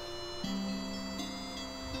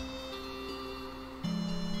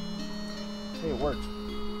 Hey, it worked.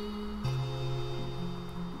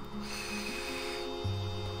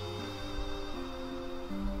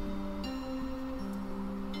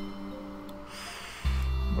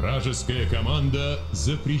 Вражеская команда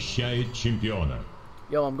запрещает чемпиона.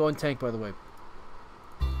 Yo, I'm going tank, by the way.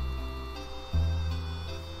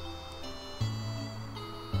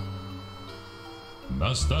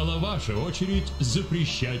 Настала ваша очередь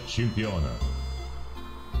запрещать чемпиона.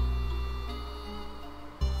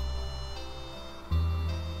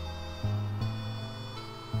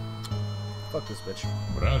 Fuck this bitch.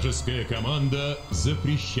 Вражеская команда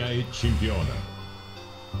запрещает чемпиона.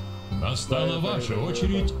 Настала ваша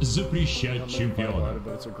очередь запрещать чемпиона.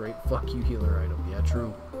 But it's a great fuck you healer item. Yeah,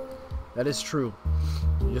 true. That is true.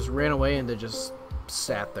 You just ran away and they just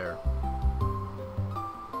sat there.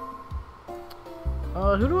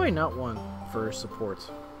 Who do I not want for support?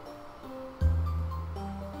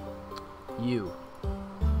 You.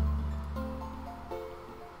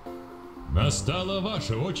 Настала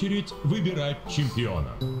ваша очередь выбирать чемпиона.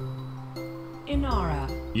 Inara.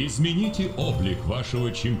 Измените облик вашего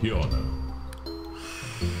чемпиона.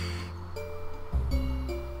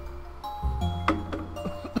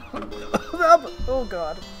 Oh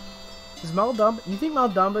god. Is Maldamba... You think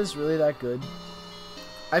Maldamba is really that good?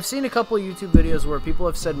 I've seen a couple of YouTube videos where people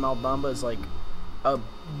have said Maldamba is like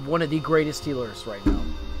one of the greatest healers right now.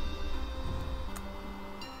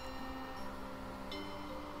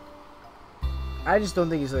 I just don't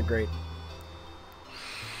think he's that great.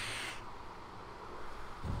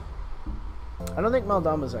 I don't think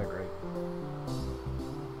Maldamba's that great.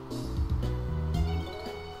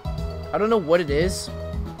 I don't know what it is,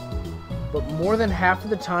 but more than half of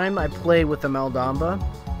the time I play with the Maldamba,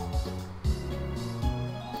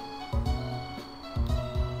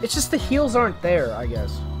 it's just the heals aren't there, I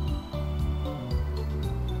guess.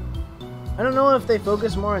 I don't know if they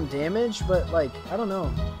focus more on damage, but like, I don't know.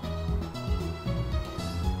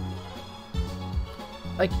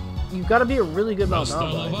 Like, you've got to be a really good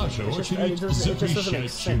Maldamba. It just doesn't make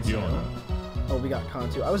sense, you know? Oh, we got Khan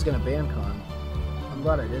too. I was gonna ban Khan. I'm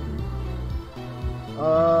glad I didn't.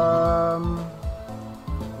 No,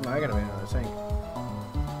 I gotta ban another tank.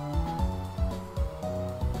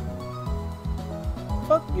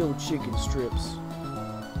 Fuck your chicken strips.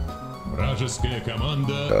 Вражеская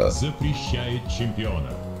команда запрещает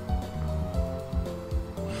чемпиона.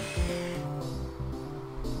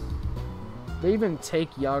 They even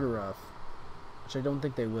take Yagurath, which I don't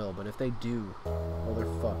think they will, but if they do, well, they're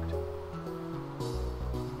fucked.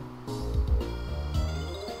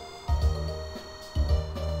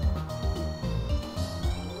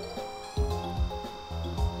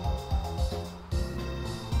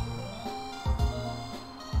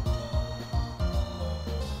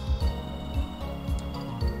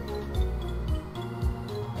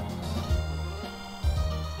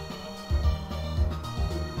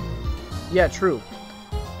 Yeah, true.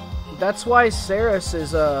 That's why Saris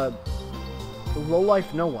is a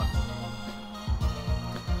low-life no one.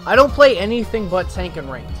 I don't play anything but tank and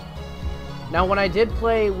ranked. Now, when I did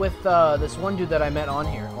play with this one dude that I met on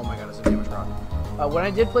here... Oh my god, it's a damage rock. When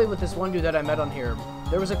I did play with this one dude that I met on here,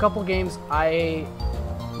 there was a couple games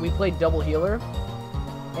we played double healer.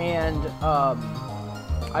 And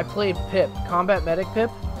I played Pip, Combat Medic Pip.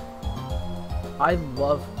 I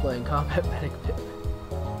love playing Combat Medic Pip.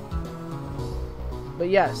 But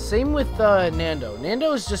yeah, same with Nando.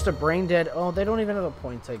 Nando is just a brain dead. Oh, they don't even have a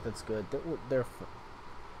point take that's good. They're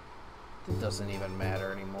it doesn't even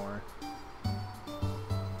matter anymore.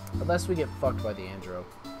 Unless we get fucked by the Andro,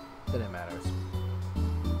 then it matters.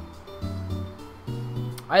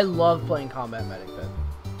 I love playing Combat Medic Pit.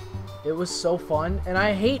 It was so fun, and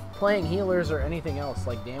I hate playing healers or anything else,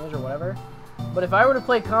 like damage or whatever. But if I were to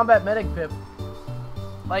play Combat Medic Pip,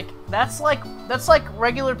 like that's like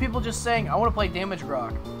regular people just saying, I want to play Damage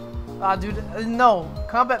Grok. Dude, no.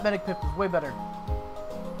 Combat Medic Pip is way better.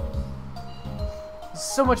 It's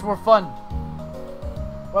so much more fun.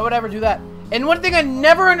 Why would I ever do that? And one thing I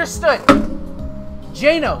never understood,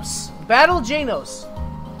 Janos. Battle Janos.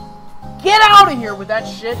 Get out of here with that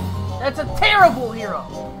shit. That's a terrible hero.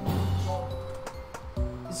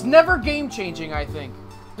 It's never game-changing, I think.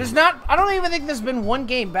 There's not... I don't even think there's been one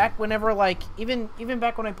game back whenever, like... Even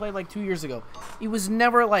back when I played, like, 2 years ago. It was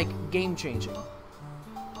never, like, game-changing.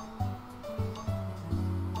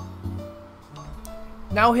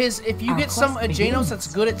 Now if you get a Janos that's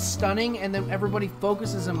good at stunning and then everybody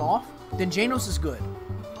focuses him off, then Janos is good.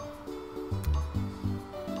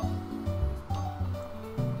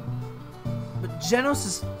 But Janos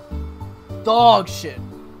is dog shit.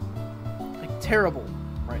 Like, terrible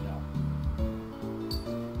right now.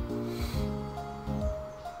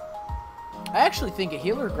 I actually think a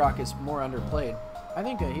healer Grok is more underplayed. I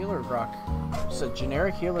think a healer Grok, just a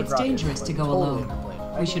generic healer Grok, it's dangerous is, like, to go totally alone. underplayed.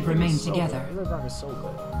 We should remain together. Healer Grok is so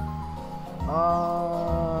good.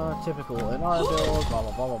 Typical in our build, blah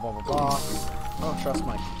blah blah blah blah blah blah. I don't trust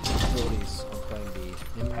my abilities of playing the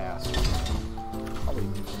impasse. Probably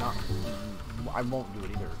not. I won't do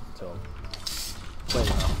it either until play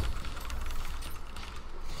enough.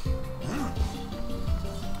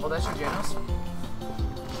 Oh, that's your Janos?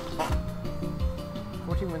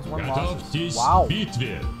 14 wins, 1 loss. Готовьтесь Wow. к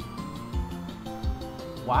битве.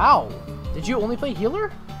 Wow. Did you only play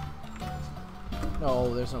healer?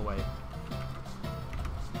 No, there's no way.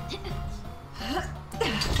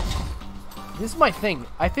 This is my thing.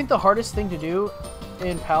 I think the hardest thing to do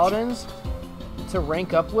in Paladins to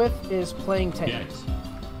rank up with is playing tank. 5,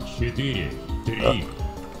 4, 3, 2,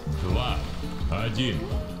 1.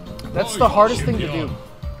 That's the hardest thing to do,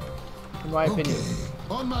 in my opinion.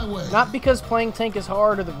 On my way. Not because playing tank is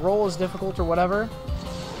hard or the role is difficult or whatever,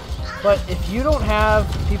 but if you don't have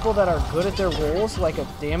people that are good at their roles, like a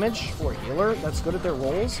damage or healer that's good at their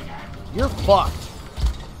roles, you're fucked.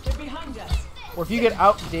 They're behind us. Or if you get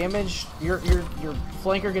out damaged, your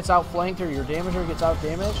flanker gets out flanked or your damager gets out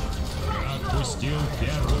damaged.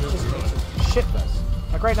 Shit fest.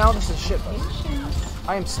 Like right now, this is shit fest.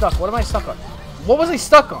 I am stuck. What am I stuck on? What was I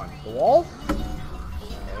stuck on? The wall?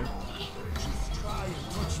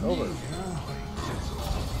 Okay. Over.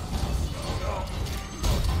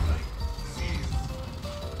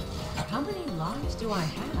 How many lives do I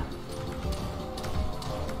have?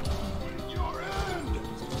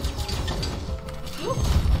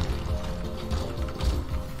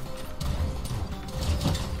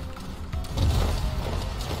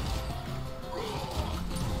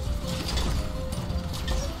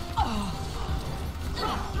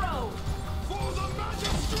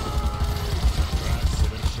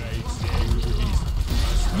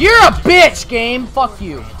 You're a bitch, game! Fuck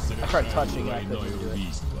you. I tried touching it, I couldn't do it.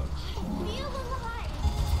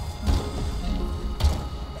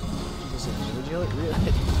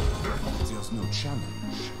 There's no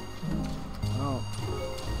challenge. Oh.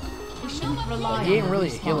 We shouldn't rely The game on really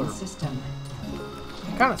the a healer. respawn system.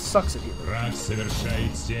 It kinda sucks at healer. Враг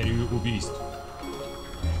совершает серию убийств.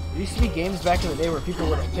 There used to be games back in the day where people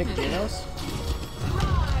would pick Janos.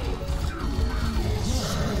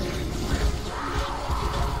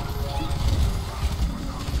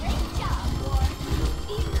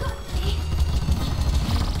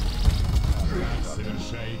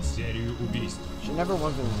 Совершает серию убийств. She never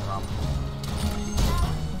won the ROM.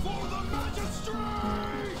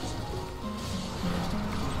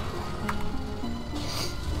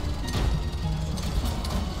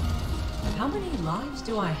 How many lives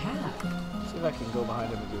do I have? See if I can go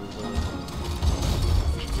behind him and do it.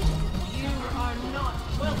 You are not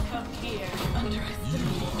welcome here.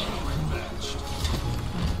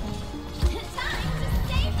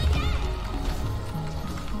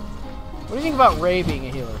 What do you think about Ray being a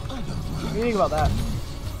healer? What do you think about that?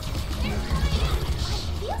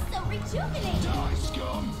 Feels so rejuvenating. Die,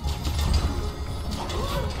 scum.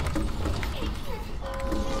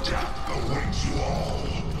 Death awaits you all.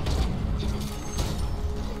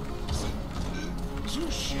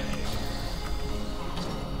 Touche.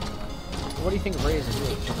 What do you think Ray is a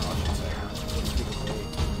healer? No, I should say.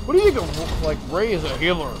 What do you think of, like, Ray is a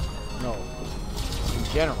healer? No. In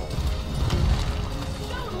general.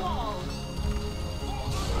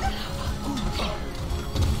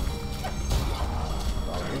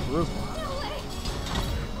 Roof.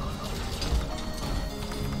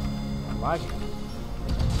 I'm lagging.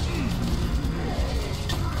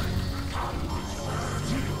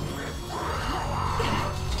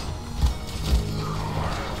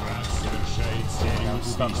 I'm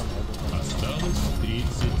stuck on убийств. everything. Осталось 30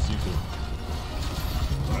 секунд.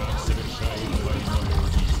 Враг совершает двойное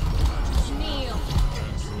убийство.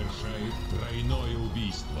 Враг совершает тройное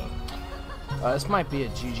убийство. This might be a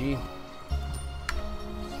GG.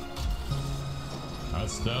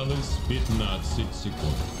 Осталось 15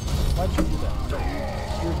 секунд. Why'd you do that?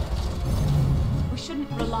 We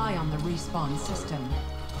shouldn't rely on the respawn system.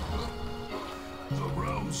 The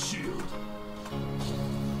realm's shield.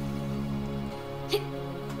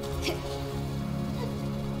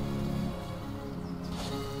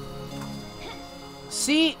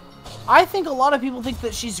 See, I think a lot of people think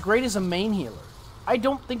that she's great as a main healer. I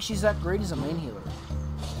don't think she's that great as a main healer.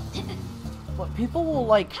 But people will,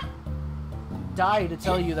 like, die to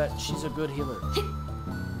tell you that she's a good healer.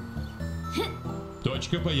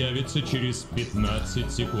 Точка появится через 15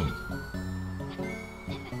 секунд.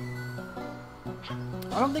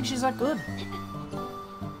 I don't think she's that good.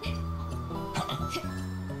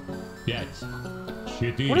 5,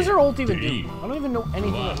 4, What does her ult even 3, do? I don't even know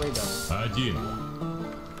anything 2, that Ray does. 1.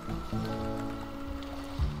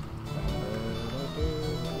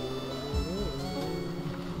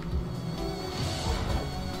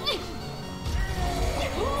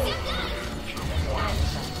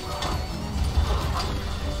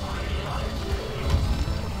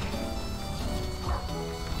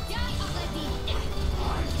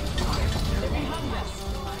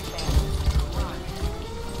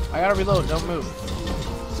 I gotta reload, don't move.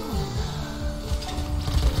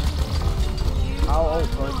 I'll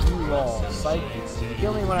ult on you all. Psych. You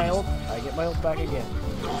kill me when I ult, I get my ult back again.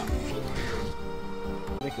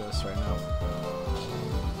 Ridiculous right now.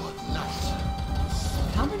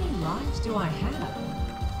 How many lives do I have?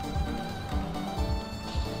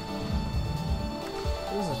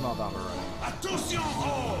 This is not that right. Attention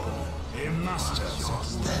all! A master's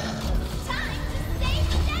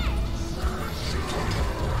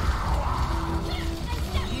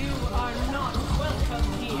You are not welcome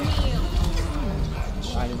here.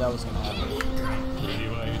 I knew that was gonna happen.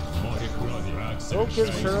 Проливает море крови. Враг Ult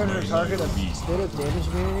gives совершает her and her двойное target a убийство. bit of damage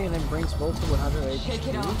immunity and then brings both to 100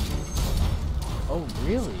 HP. Oh,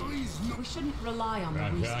 really? We shouldn't rely on the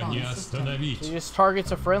Врага не respawn system. остановить. She just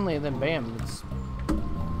targets a friendly and then bam, it's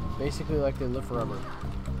basically like they live forever.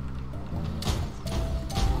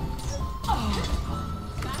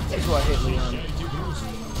 This is why I hate Leon. Защищайте груз.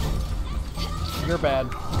 You're bad.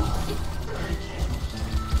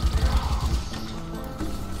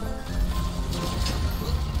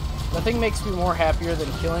 Nothing makes me more happier than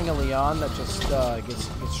killing a Leon that just gets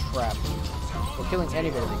trapped. Or killing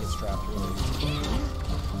anybody that gets trapped,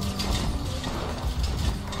 really.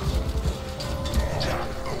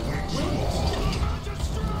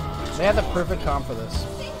 They had the perfect comp for this.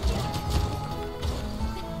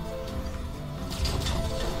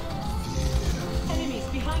 Enemies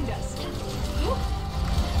behind us.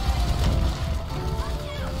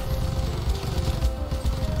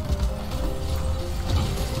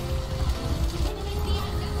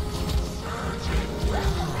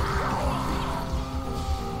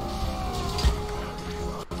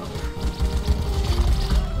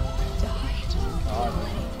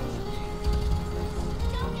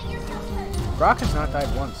 Brock has not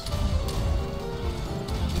died once.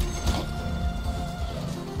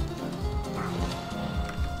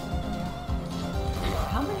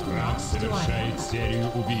 How many Враг lives do I have? совершает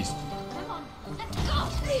серию убийств.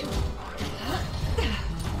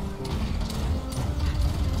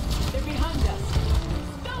 They're behind us.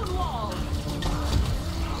 Stone wall.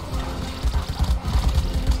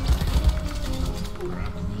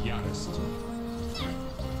 Враг в ярости.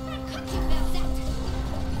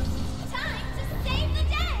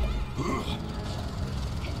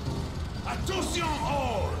 Attention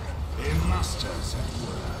all! A master's at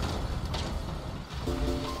work.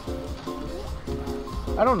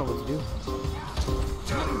 I don't know what to do.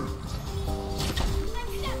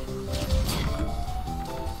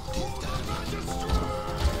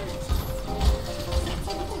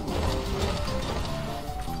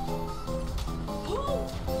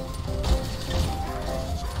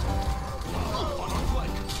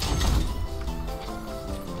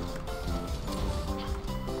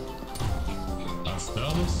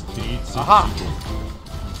 Осталось 30 Aha. секунд.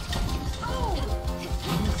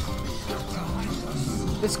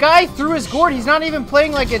 This guy threw his gourd. He's not even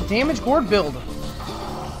playing like a damage gourd build.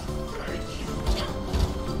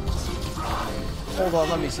 Hold on,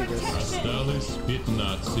 let me see this. Осталось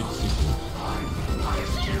 15 секунд.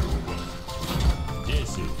 10, 9,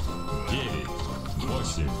 8,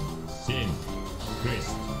 7, 6,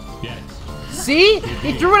 5, See?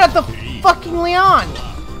 He threw it at the fucking Leon. 1.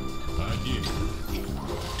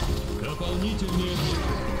 Дополнительные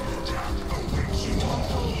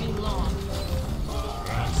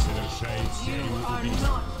враг совершает серию убийств.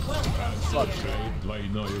 Враг совершает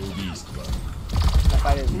двойное убийство. If I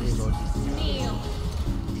didn't reload.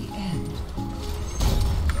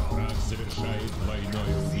 Враг совершает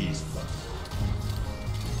двойное убийство.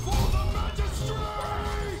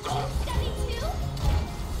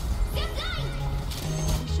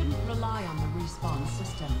 We shouldn't rely on the respawn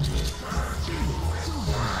system.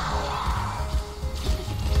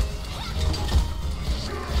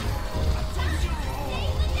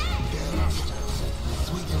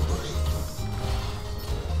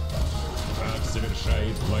 Враг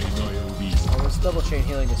совершает двойное убийство. Oh, this double chain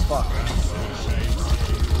healing is fuck. Совершает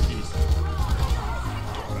серию убийств.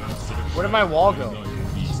 Враг совершает Where did my wall go? двойное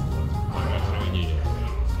убийство. Поражение.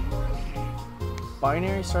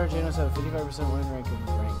 Binary Star Genos have a 55% win rank in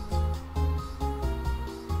ranked.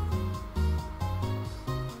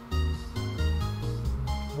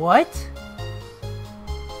 What?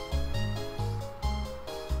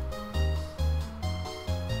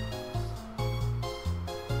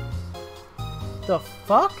 The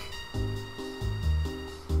fuck?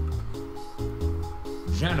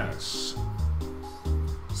 Janus.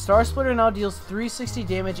 Star Splitter now deals 360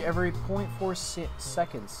 damage every 0.4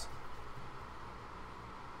 seconds.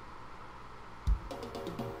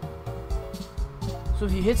 So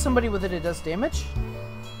if you hit somebody with it, it does damage?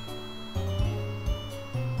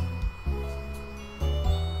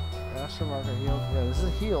 Astro Marker heal. Yeah, this is a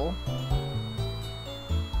heal.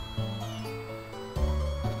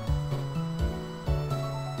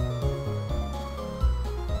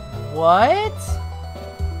 What?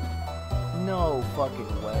 No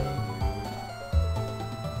fucking way, dude.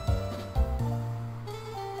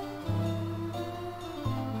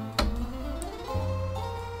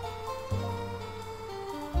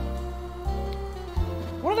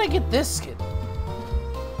 Where did I get this skin?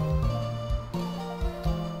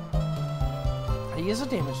 He is a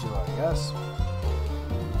damage dealer, I guess.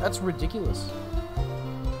 That's ridiculous.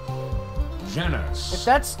 Janus. If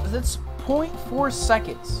that's 0.4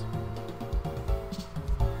 seconds.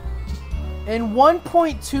 In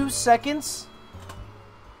 1.2 seconds,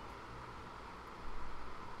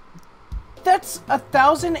 that's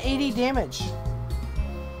 1,080 damage.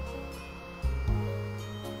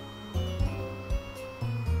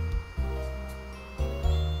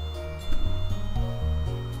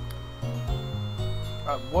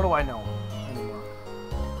 What do I know anymore?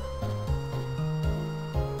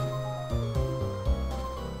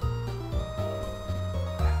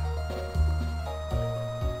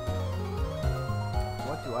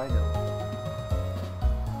 What do I know?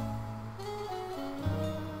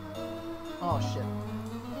 Oh shit.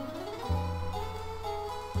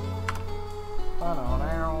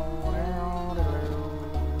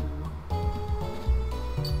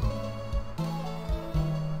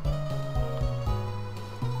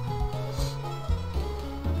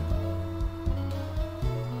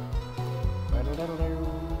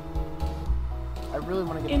 I really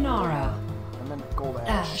want to get Inara. and then gold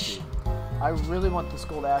ash. I really want this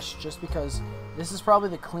gold ash just because this is probably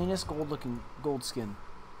the cleanest gold skin.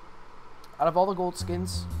 Out of all the gold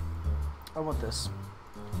skins, I want this.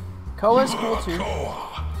 Koa's cool too.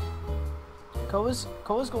 Koa's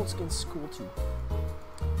gold skin's cool too.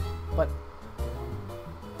 But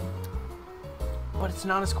it's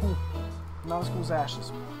not as cool. Not as cool as Ash's,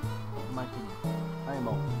 in my opinion. I am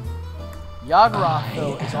old. Yaggroth,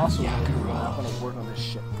 though, is also really cool. I'm gonna work on this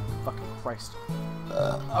shit. Fucking Christ.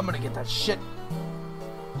 I'm gonna get that shit.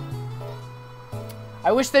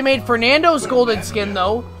 I wish they made Fernando's golden skin,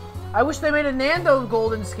 though. I wish they made a Nando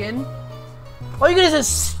golden skin. All you get is a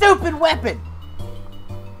stupid weapon.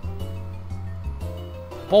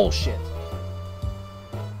 Bullshit.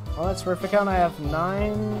 Oh, that's perfect count. I have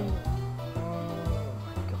 9.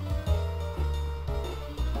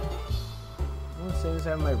 Same as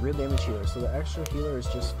having my real damage healer, so the extra healer is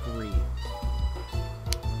just 3.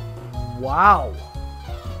 Wow.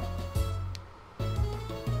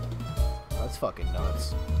 That's fucking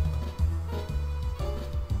nuts.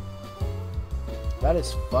 That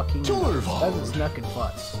is fucking nuts. That is knuckin'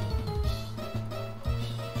 butts.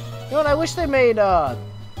 You know what, I wish they made,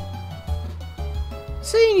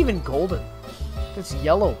 this ain't even golden. It's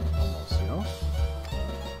yellow, almost, you know?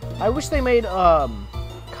 I wish they made,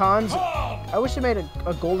 Khan's... I wish they made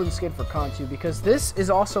a golden skin for Khan too, because this is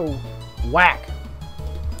also whack.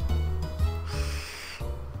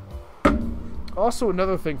 Also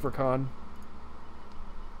another thing for Khan.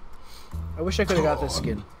 I wish I could have got this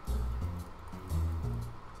skin.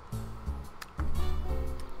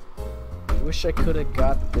 I wish I could have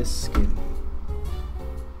got this skin.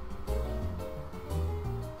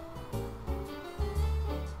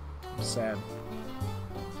 Sad.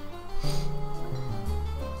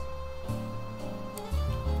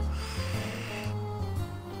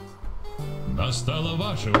 Настала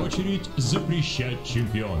ваша очередь запрещать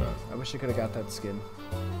чемпиона. I wish I could have got that skin.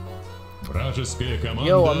 Вражеская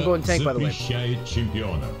Yo, I'm команда going tank, by the way. запрещает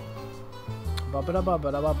чемпиона.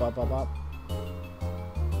 Ba-ba-da-ba-ba-da-ba-ba-ba.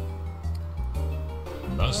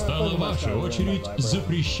 Настала ваша очередь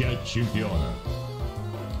запрещать чемпиона.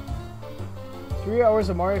 3 hours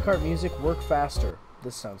of Mario Kart music work faster.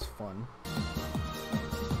 This sounds fun.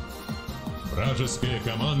 Вражеская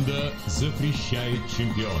команда запрещает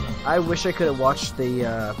чемпиона. I wish I could have watched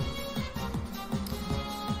the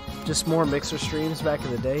just more Mixer streams back in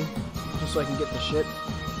the day, just so I can get the shit.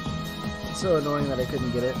 It's so annoying that I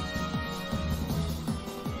couldn't get it.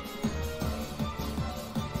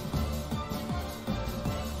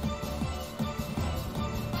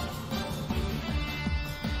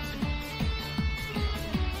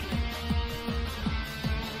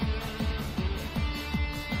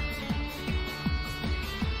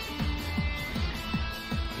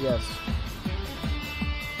 Yes.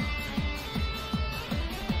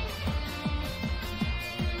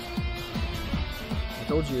 I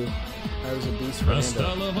told you I was a beast for Fernando.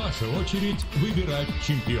 Настала ваша очередь выбирать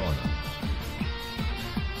чемпиона.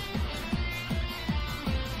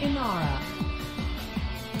 Inara.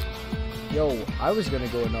 Yo, I was gonna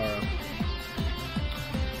go Inara.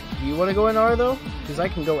 Do you want to go Inara though? Because I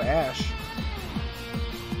can go Ash. Is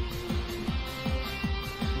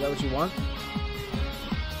that what you want?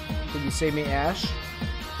 Could you save me Ash?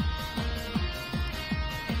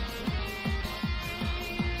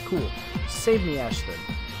 Cool. Save me Ash then.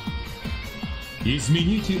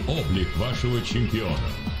 Измените облик вашего чемпиона.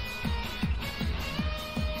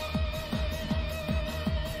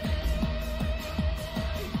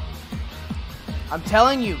 I'm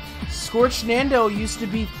telling you, Scorched Nando used to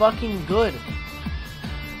be fucking good.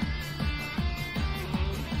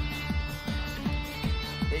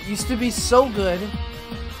 It used to be so good.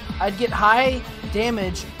 I'd get high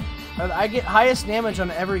damage. I get highest damage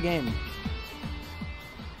on every game.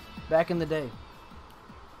 Back in the day.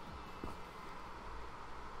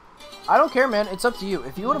 I don't care, man. It's up to you.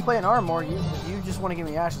 If you want to play an arm more, if you just want to give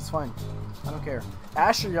me Ash, it's fine. I don't care.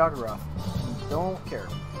 Ash or Yagoroth. Don't care.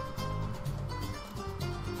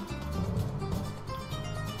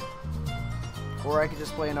 Or I could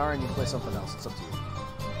just play an R and you play something else. It's up to you.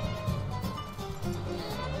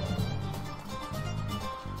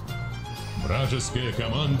 Вражеская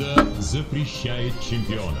команда запрещает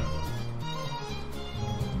чемпиона.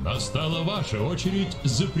 Настала ваша очередь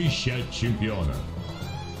запрещать чемпиона.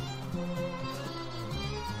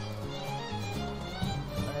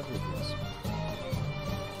 I have weakness.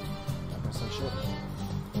 Not gonna say shit.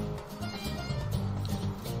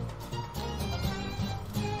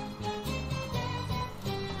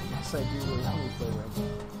 Yes, I do really play ranked.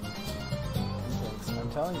 Thanks. I'm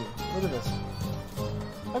telling you. Look at this.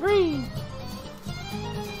 Agree!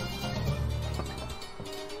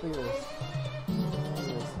 Look at this. Look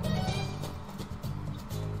at this.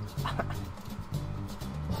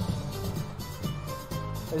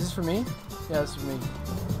 Is this for me? Yeah, this is for me.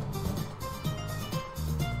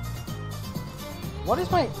 What is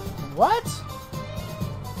my... What?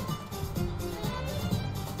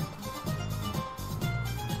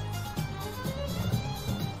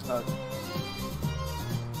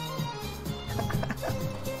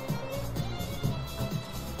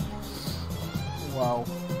 Wow.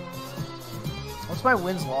 What's my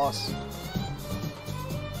wins loss?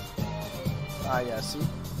 Ah, yeah, see?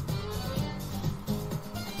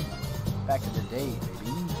 Back in the day,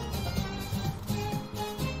 baby.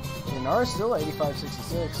 Nara's still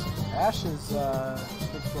 85-66. Ash is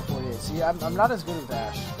 54-48. See, I'm not as good with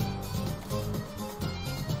Ash.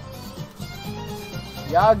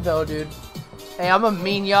 Yogg though, dude. Hey, I'm a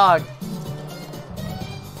mean Yogg.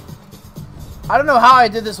 I don't know how I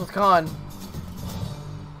did this with Khan.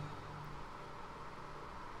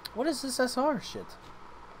 What is this SR shit?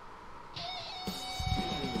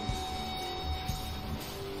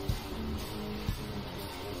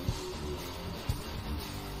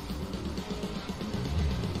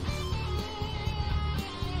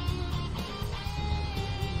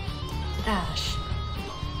 Ash.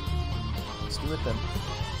 Let's do it then.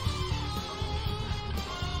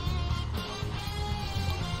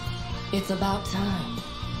 It's about time.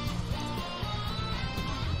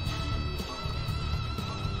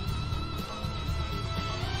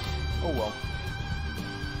 Oh well.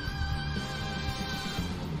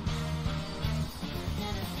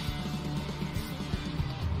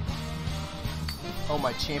 Oh,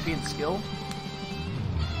 my champion skill?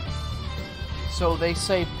 So they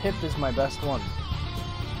say Pip is my best one.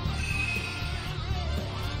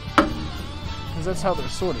 Because that's how they're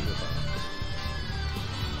sorted with it.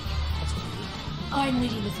 I'm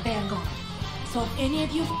leading this vanguard. So if any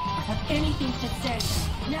of you have anything to say,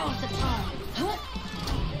 now's the time.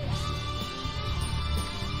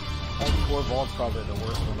 That core vault's probably the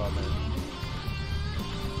worst one on there.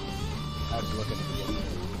 I have to look at it again.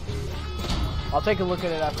 I'll take a look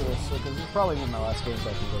at it after this, because it's probably one of my last games, so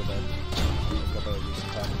I can go to bed. Wake up at a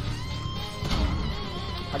decent time.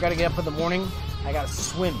 I gotta get up in the morning. I gotta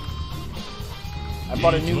swim. I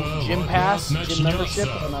bought a new gym pass, gym membership,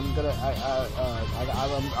 and I'm gonna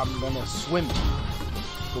I'm gonna swim.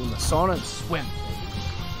 Go in the sauna and swim.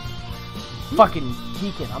 Fucking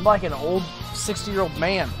geeking. I'm like an old 60-year-old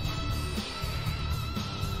man.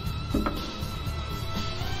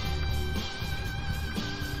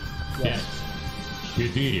 Yes. 4,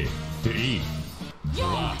 3, 2,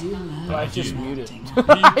 I just muted.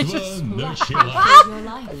 Битва I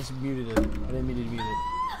just muted it. I didn't mean to mute it.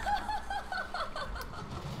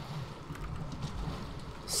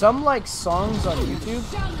 Some like songs on YouTube.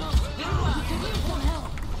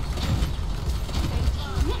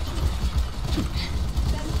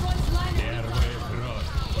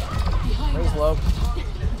 Raise low.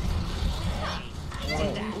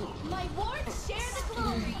 My wards share the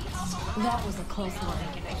glory. That was a close one.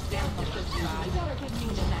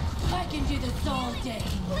 I can do this all day.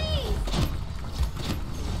 Please.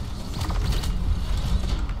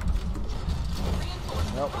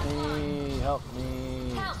 Help me, help me.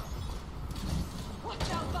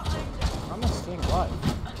 I'm not staying alive.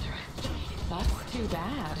 That's too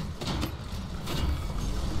bad.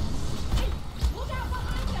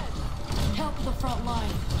 Help the front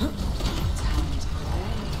line.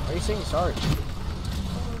 Are you saying sorry?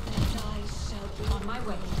 On my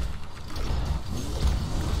way.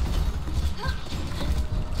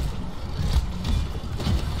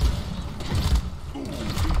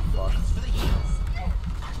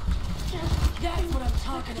 That's what I'm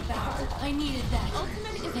talking about. I needed that.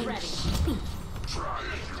 Ultimate is ready.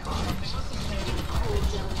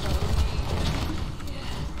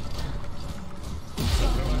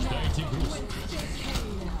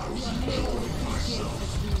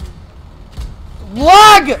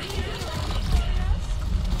 Lag!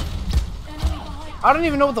 I don't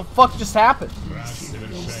even know what the fuck just happened. Враг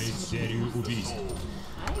совершает серию убийств.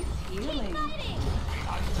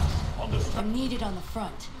 I'm needed on the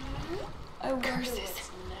front.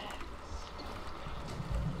 Curses.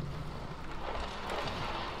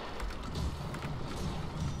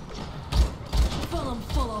 Fill 'em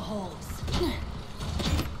full of holes.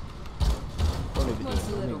 Don't even do it.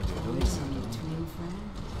 Don't even do it. Don't even do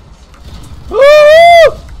it.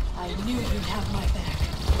 I knew you'd have my back.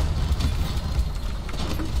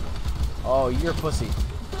 Oh, you're pussy.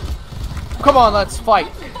 Come on, let's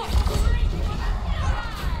fight.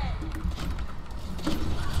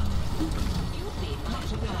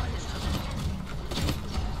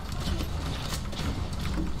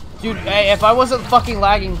 Dude, hey, if I wasn't fucking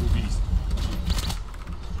lagging...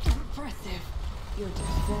 Impressive.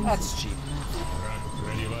 That's cheap. Враг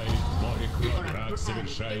проливает море крови. Враг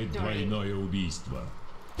совершает двойное убийство.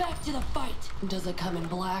 Back to the fight. Does it come in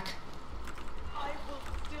black?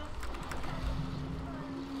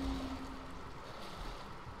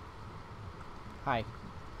 Hi.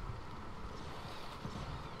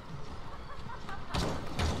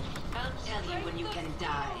 I'll tell you when you can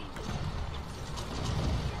die.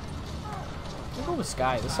 We'll go with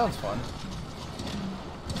Sky. This sounds fun.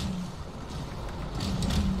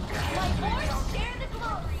 My horse share the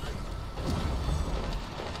glory.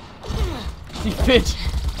 You bitch.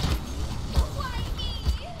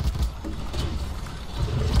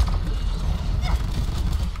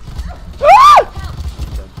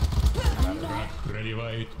 Враг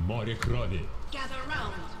проливает море крови. Gather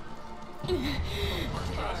round.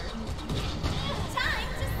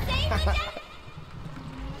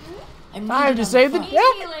 Time to save the deck.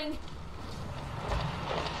 Healing.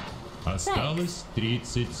 Осталось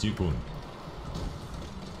 30 секунд.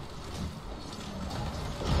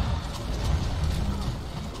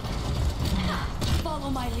 Follow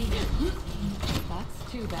my lead.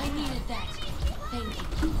 That's too I bad. needed that. Thank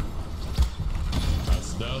you.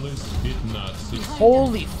 Осталось 15.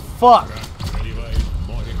 Holy fuck. Враг проливает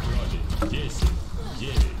море крови. 10,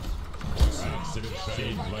 9, 8,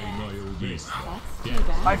 совершает двойное убийство. That's too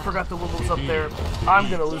bad. I forgot the Wiggles up there. I'm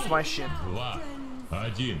gonna lose my shit. 2,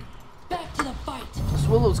 1. Back to the fight.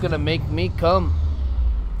 Swillow's gonna make me come.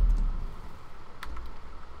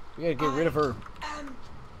 We gotta get rid of her.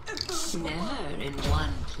 Never in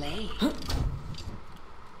one place.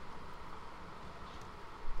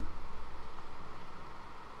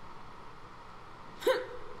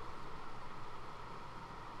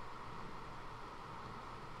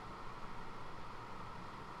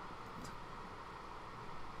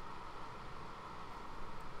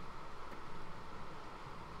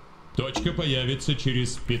 Точка появится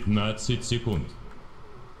через 15 секунд.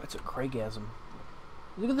 That's a Craigasm.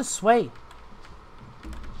 Look at the sway.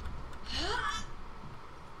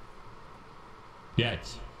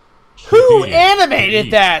 5. Who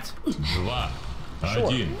animated that? 2. 1.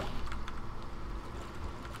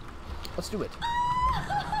 Let's do it.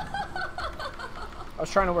 I was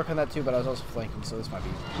trying to work on that too, but I was also flanking, so this might be.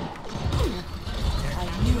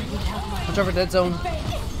 Switch over dead zone.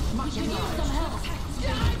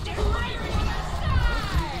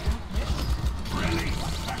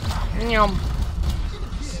 Yum.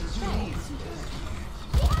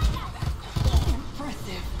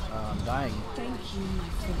 I'm dying. Thank you, my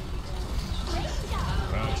friend.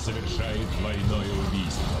 Враг совершает двойное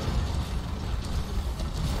убийство.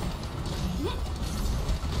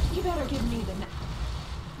 You better give me the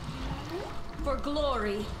for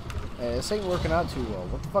glory. Hey, this ain't working out too well.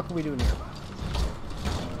 What the fuck are we doing here?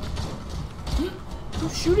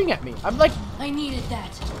 Who's shooting at me? I'm like... I needed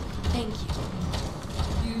that. Thank you.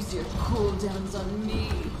 Use your cooldowns on me.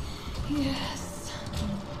 Yes.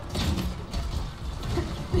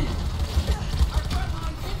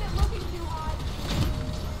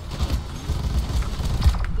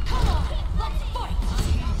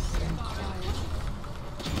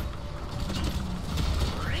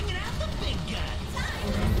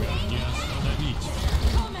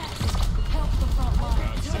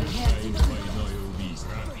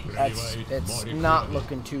 It's not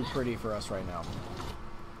looking too pretty for us right now.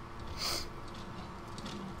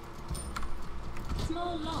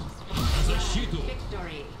 Small loss.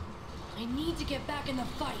 Victory. I need to get back in the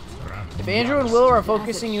fight. If Andrew and Will are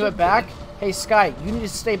focusing you at back, hey Sky, you need to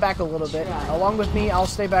stay back a little bit. Along with me, I'll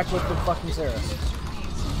stay back with the fucking Ceres.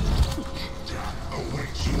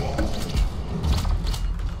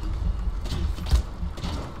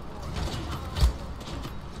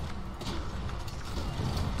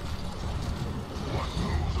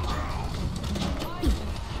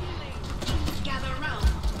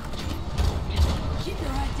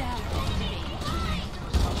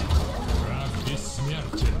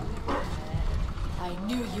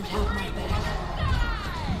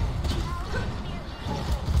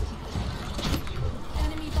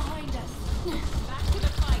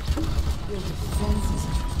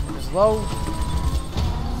 Low.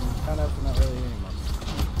 Kind of, not really anymore.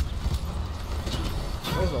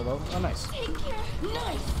 There's Low. Oh, nice. Take care.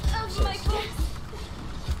 Nice. Of my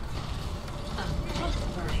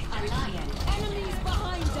enemies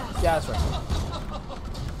behind us. Yeah, that's right.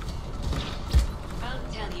 I'll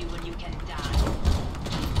tell you when you can die.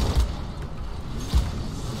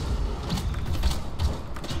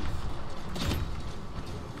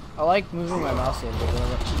 I like moving my mouse a little bit.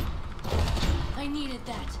 Whatever. I needed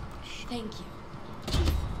that. Thank you.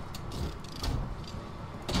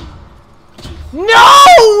 No!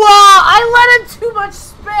 I let in too much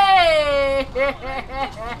space!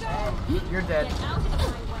 You're dead.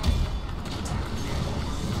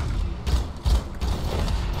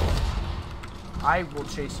 I will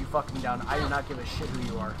chase you fucking down. I do not give a shit who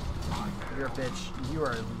you are. You're a bitch. You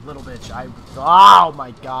are a little bitch. Oh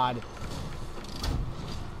my god.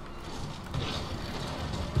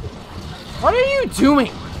 What are you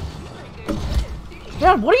doing?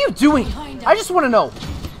 Man, what are you doing? I just want to know.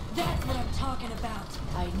 That's what I'm talking about.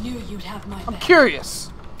 I knew you'd have my I'm back. curious.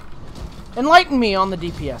 Enlighten me on the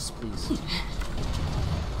DPS, please.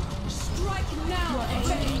 Strike now.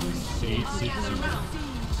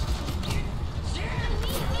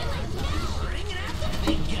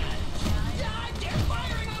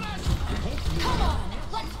 Come on,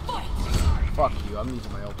 let's fight. Fuck you. I'm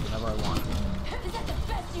using my ult whenever I want. Is that the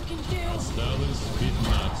best you can do? Осталось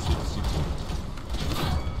 15 секунд.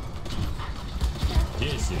 10,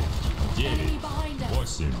 9, 8,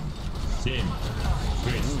 7, 6, 5, 4,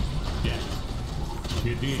 3,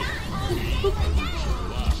 2,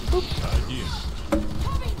 1.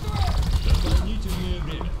 Дополнительное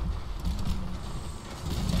время.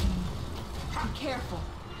 Be careful.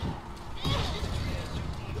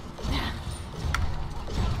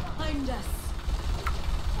 Behind us.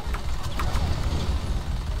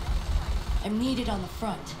 I'm needed on the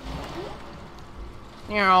front.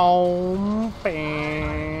 Meow.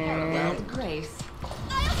 Grace.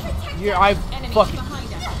 Yeah, I fucking.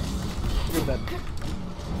 Behind us. You're dead.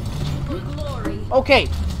 For glory. Okay.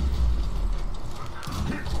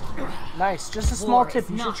 Nice. Just a small War tip. is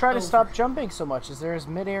You should not try to over. stop jumping so much, as there is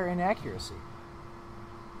mid-air inaccuracy.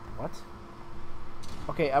 What?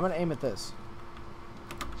 Okay, I'm gonna aim at this.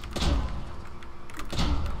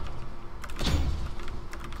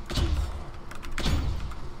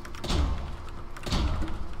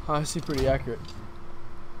 Honestly, pretty accurate.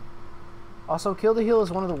 Also, Kill the Heal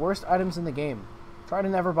is one of the worst items in the game. Try to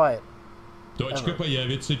never buy it. Точка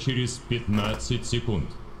появится через 15 секунд.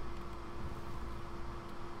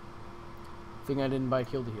 Think I didn't buy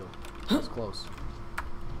Kill the Heal. That's close.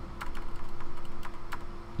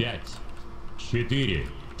 5, 4,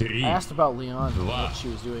 3, I asked about Leon, Два, what she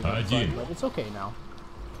was doing on the один. fight, but it's okay now.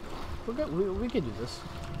 We're good. We can do this.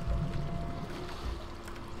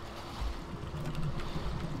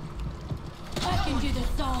 I can do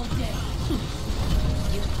this all day.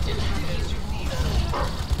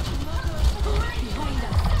 Behind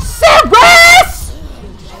us. Cerberus!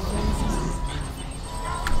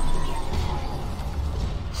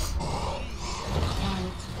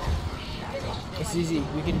 It's easy.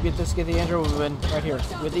 We can get this. Get the Andrew when we win. Right here.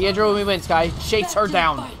 With the Andrew when we win, Sky. Chase her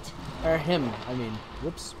down. Or him. I mean.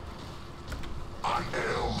 Whoops.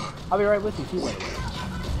 I'll be right with you, too, by the way.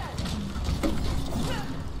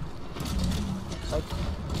 Psych.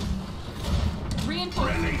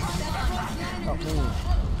 Reinforcements. Oh, man.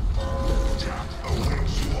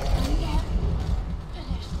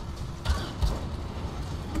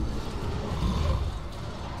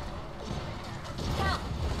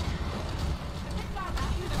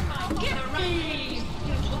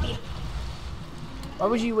 Why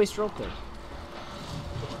would you waste your ult there?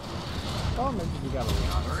 Oh, maybe we got a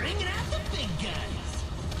Leon. Bringing out the big guns.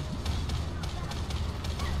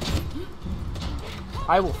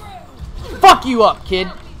 I will fuck you up, kid.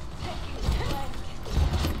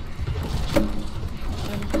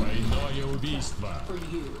 Двойное убийство.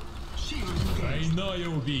 Двойное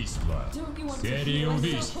убийство. Серия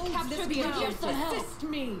убийств. Capture the account. Assist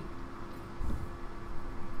me.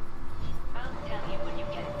 I'll tell you when you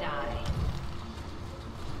can die.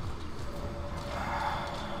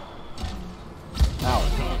 Ow.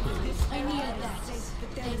 I needed that.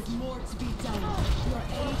 There's more to be done. Your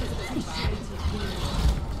aid is appreciated here.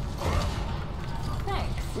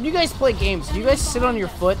 Thanks. When you guys play games, do you guys sit on your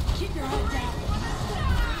foot? Keep your head down.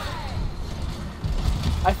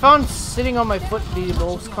 I found sitting on my foot to be the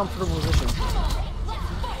most comfortable position.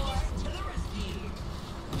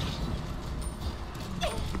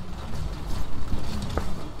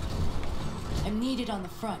 I'm needed on the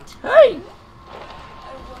front. Hey!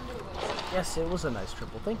 Yes, it was a nice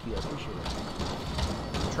triple. Thank you, I appreciate it.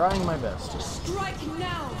 I'm trying my best. Strike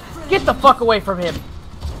now, friend. Get the fuck away from him!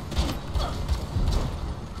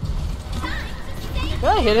 Did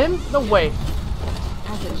I hit him? No way.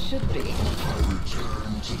 As it should be.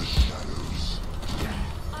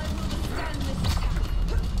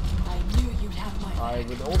 I knew you'd have my I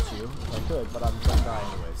would ult you if I could, but I'm gonna die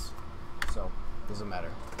anyways. So, doesn't matter.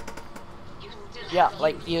 Yeah,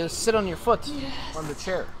 like you sit on your foot on the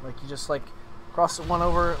chair. Like you just like cross one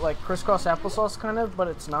over, like crisscross applesauce kind of, but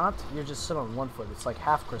it's not. You just sit on one foot. It's like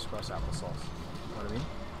half crisscross applesauce. You know what I mean?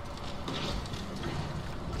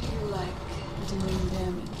 You like doing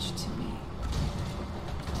damage to me.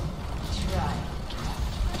 Try.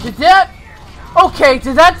 Did that? Okay,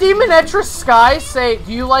 did that Demonetress Sky say,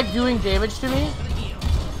 "Do you like doing damage to me?"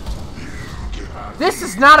 This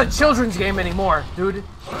is not a children's game anymore, dude.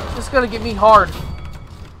 This is gonna get me hard.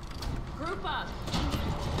 Group up.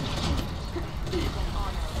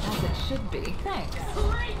 As it should be. Thanks.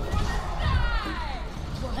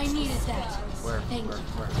 I needed that. Where? Thank Where? you.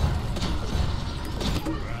 Where?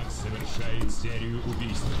 Враг совершает серию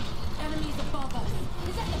убийств. Enemies above us.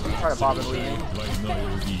 Is that the Try to bob and weave. Двойное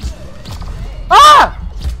убийство. Ah!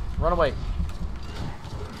 Run away.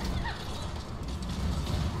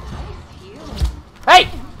 Hey!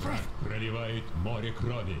 Проливает море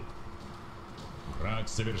крови. Враг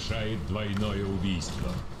совершает двойное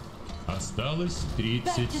убийство. Осталось back 30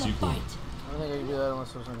 to the секунд. fight? I don't think I can do that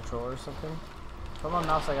unless there's a controller or something. If I'm on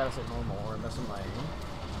mouse, I gotta sit normal or mess with my aim.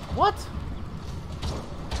 What?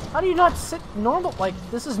 How do you not sit normal? Like,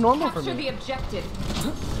 this is normal for Capture the me. objective.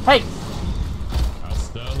 Hey!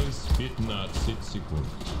 Осталось 15 секунд.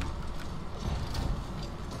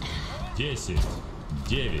 10, 9,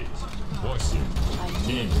 8, 7,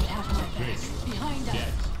 6,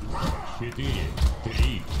 5, 4, 3,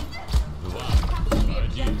 2, 1.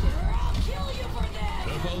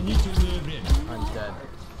 Дополнительное время. I'm dead.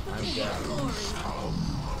 I'm dead.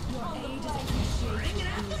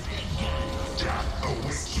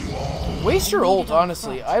 Waste your ult,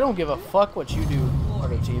 honestly. I don't give a fuck what you do,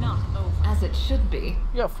 other team. As it should be.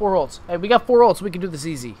 You got 4 ults. Hey, we got 4 ults. We can do this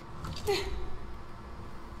easy. Can't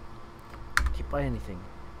buy anything.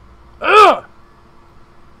 Ugh!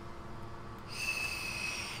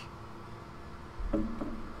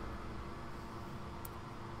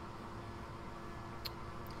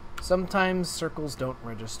 Sometimes circles don't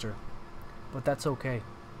register, but that's okay.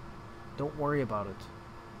 Don't worry about it.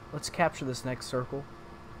 Let's capture this next circle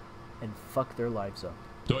and fuck their lives up.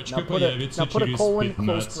 Точка Now put a появится через colon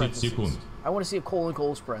close 15 секунд. parentheses. I want to see a colon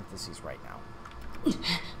close parentheses right now.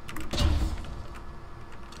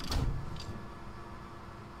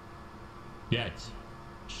 Пять,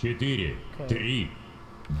 4, 3, 2,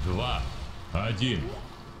 1.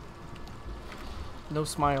 No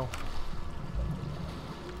smile.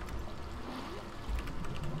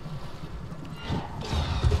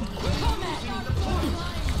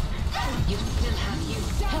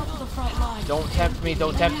 Help the front line. Don't tempt me,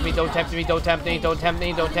 don't tempt me, don't tempt me, don't tempt me, don't tempt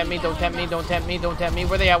me, don't tempt me, don't tempt me, don't tempt me, don't tempt me.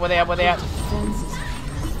 Where they at? Where they at? Where they at? I'm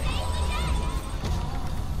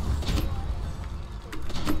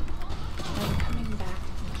coming back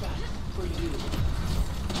just for you.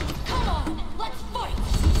 Come on, let's fight.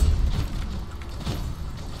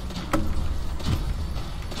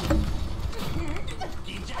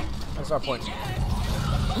 That's our point.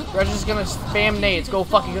 Dredge is gonna spam nades. Go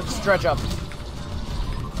fucking get the Dredge up.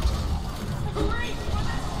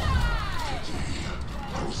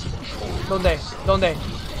 Donde? Donde?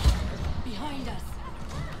 Behind us.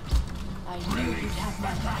 I knew you'd have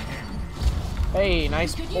my back. Hey,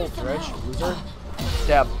 nice pull, Dredge. Loser.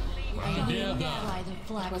 Stab.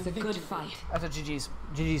 It was a good fight. That's a GG's.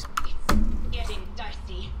 GG's. Getting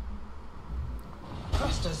dicey.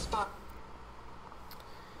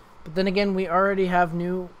 But then again, we already have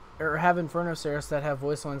have Inferno Ceres that have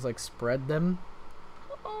voice lines like spread them.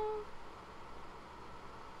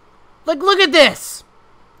 Like, look at this!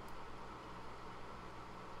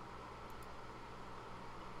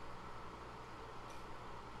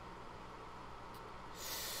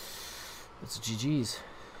 It's GG's.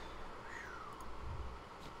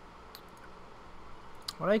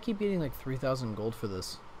 Why do I keep getting like 3,000 gold for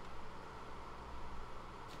this?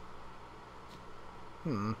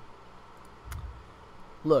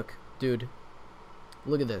 Look, dude.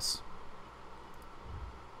 Look at this.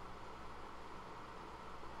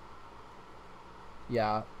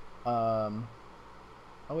 Yeah. Oh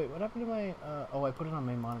wait, what happened to my oh, I put it on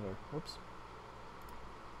main monitor. Whoops.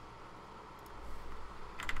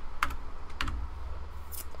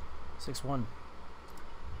 Six one.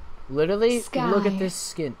 Literally, look at this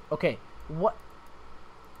skin. Okay, what?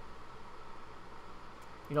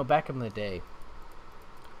 You know, back in the day,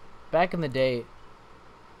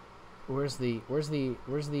 where's the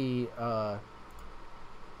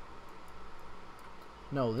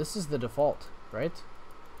no, this is the default, right?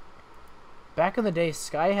 Back in the day,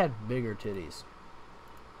 Sky had bigger titties.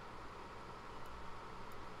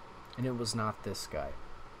 And it was not this Sky.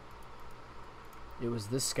 It was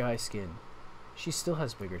this Sky skin. She still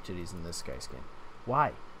has bigger titties than this Sky skin.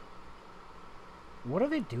 Why? What are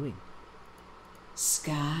they doing?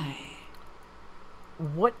 Sky.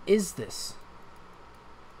 What is this?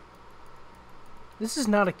 This is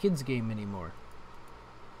not a kid's game anymore.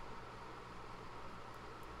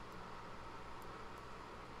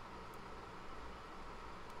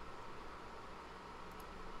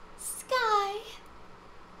 Sky.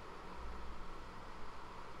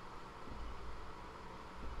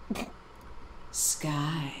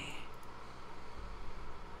 Sky.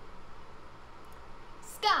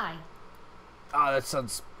 Sky. Ah, that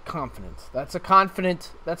sounds confident. That's a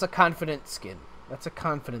confident skin. That's a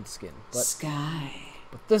confident skin. But Sky.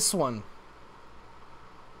 But this one,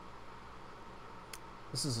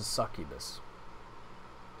 this is a succubus.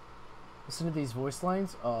 Listen to these voice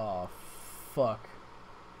lines. Oh, fuck.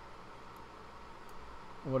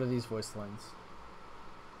 What are these voice lines?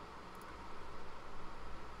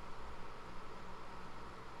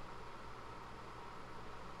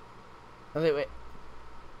 Oh, wait.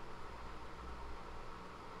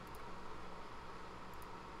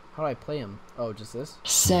 How do I play him? Oh, just this?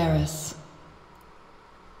 Ceres.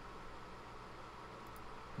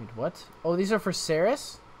 Wait, what? Oh, these are for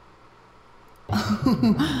Ceres?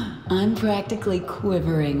 I'm practically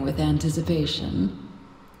quivering with anticipation.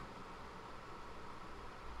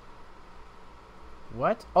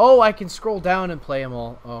 What? Oh, I can scroll down and play them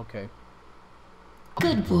all. Oh, okay.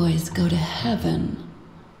 Good boys go to heaven,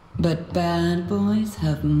 but bad boys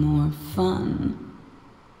have more fun.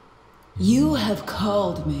 You have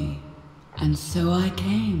called me, and so I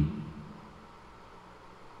came.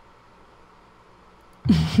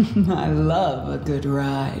 I love a good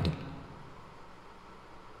ride.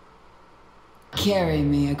 Carry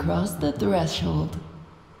me across the threshold.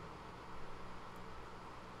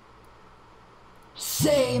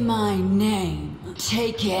 Say my name.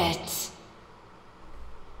 Take it.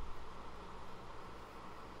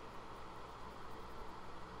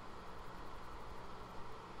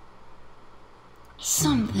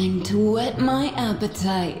 Something to whet my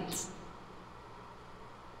appetite.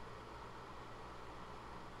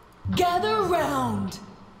 Gather round.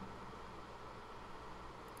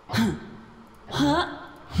 Huh. Huh.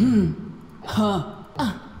 Huh.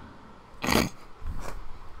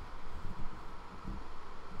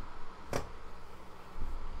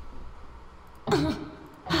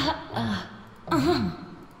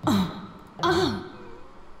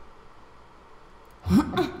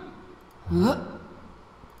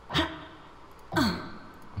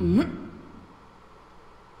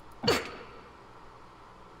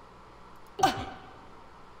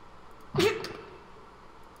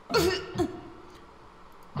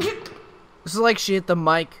 This is like she hit the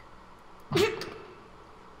mic.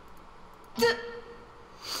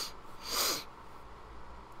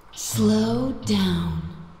 Slow down.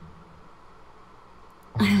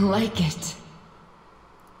 I like it.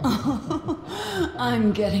 Oh,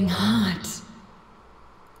 I'm getting hot.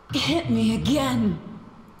 Hit me again.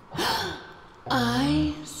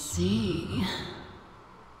 I see.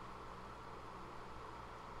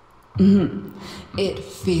 It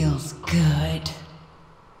feels good.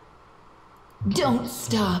 Don't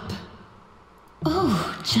stop.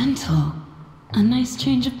 Oh, gentle. A nice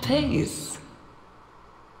change of pace.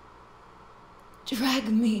 Drag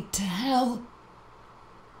me to hell.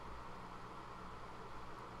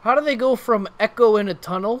 How do they go from echo in a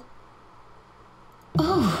tunnel?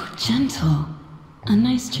 Oh, gentle. A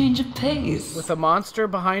nice change of pace. With a monster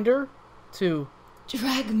behind her? To...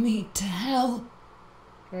 Drag me to hell.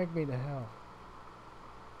 Drag me to hell.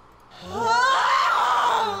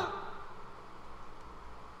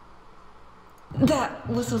 That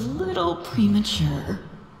was a little premature.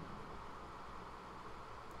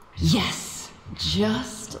 Yes,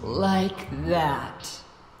 just like that.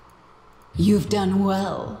 You've done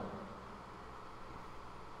well.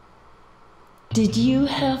 Did you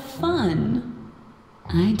have fun?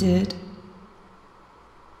 I did.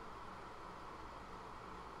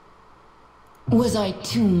 Was I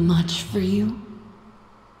too much for you?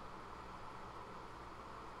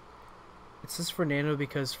 It says Fernando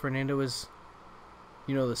because Fernando is,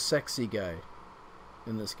 you know, the sexy guy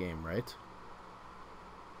in this game, right?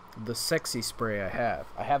 The sexy spray I have.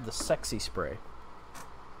 I have the sexy spray.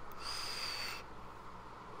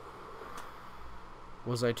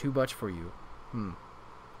 Was I too much for you?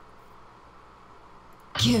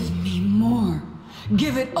 Give me more.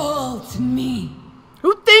 Give it all to me.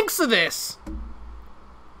 Who thinks of this?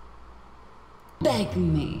 Beg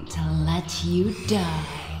me to let you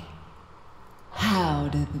die. How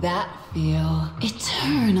did that feel?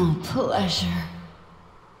 Eternal pleasure.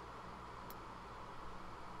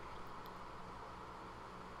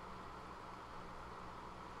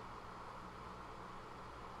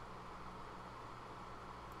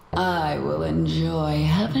 I will enjoy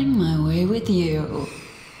having my way with you.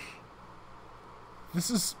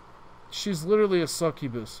 She's literally a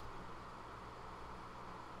succubus.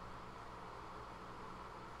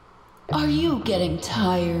 Are you getting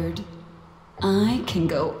tired? I can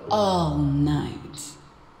go all night.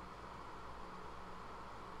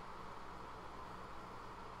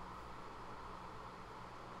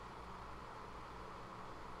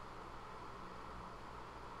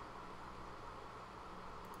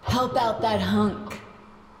 Help out that hunk.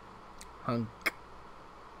 Hunk.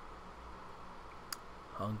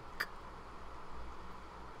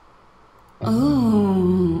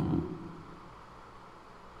 Ooh.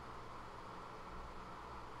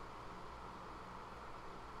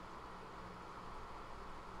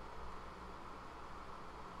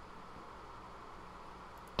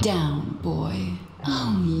 Down, boy.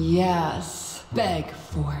 Oh, yes. Beg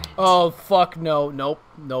for it. Oh, fuck no. Nope.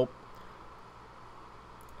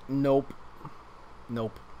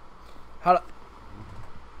 How do...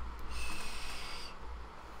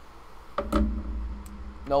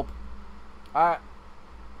 Nope. I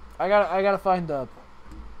gotta find the...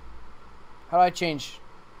 How do I change?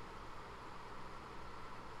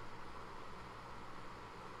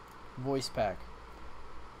 Voice pack.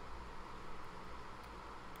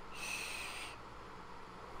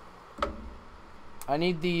 I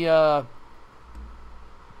need the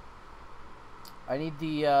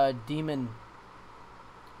demon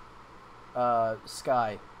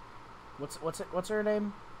Sky. What's her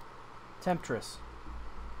name? Temptress.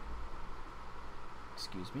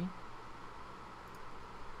 Excuse me.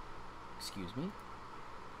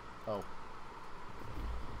 Oh.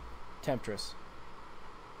 Temptress.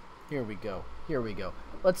 Here we go.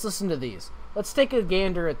 Let's listen to these. Let's take a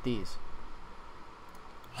gander at these.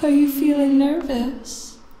 Are you feeling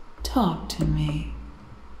nervous? Talk to me.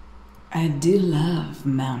 I do love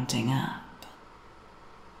mounting up.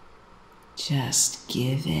 Just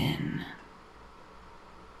give in.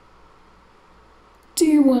 Do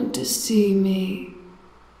you want to see me?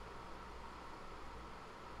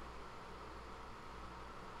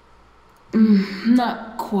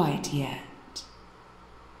 Not quite yet.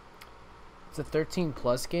 It's a 13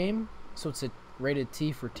 plus game, so it's a rated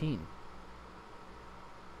T for teen.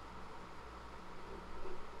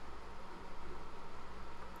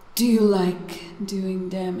 Do you like doing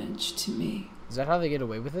damage to me? Is that how they get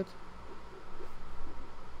away with it?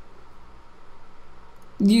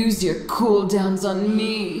 Use your cooldowns on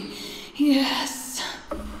me. Yes.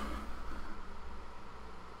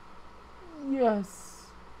 Yes.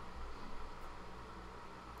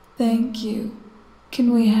 Thank you.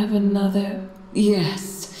 Can we have another?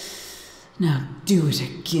 Yes. Now do it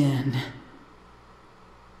again.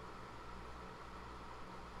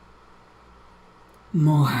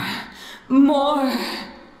 More. More.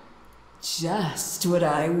 Just what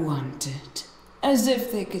I wanted. As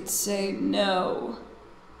if they could say no.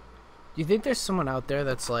 Do you think there's someone out there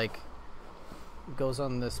that's like goes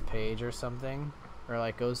on this page or something, or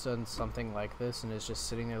like goes on something like this and is just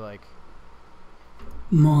sitting there like,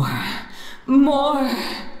 more, more,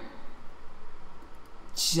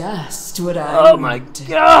 just what I wanted. oh my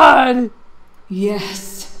god,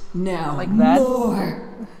 yes, now like that?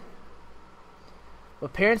 More.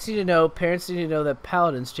 What parents need to know that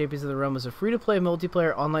Paladins, Champions of the Realm is a free-to-play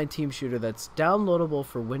multiplayer online team shooter that's downloadable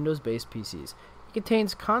for Windows-based PCs. It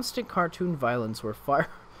contains constant cartoon violence where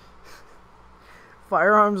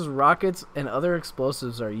firearms, rockets, and other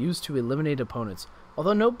explosives are used to eliminate opponents.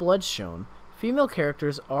 Although no blood's shown, female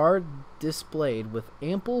characters are displayed with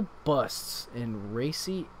ample busts and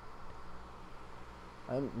racy,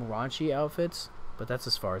 raunchy outfits, but that's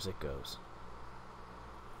as far as it goes.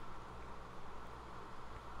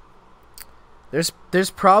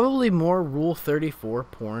 There's probably more Rule 34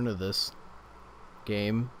 porn of this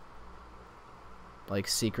game, like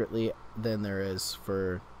secretly, than there is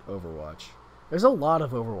for Overwatch. There's a lot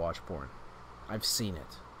of Overwatch porn. I've seen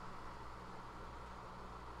it.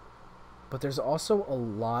 But there's also a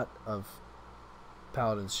lot of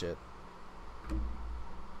Paladin shit.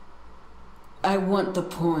 I want the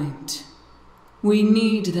point. We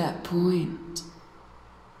need that point.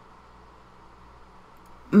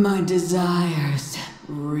 My desires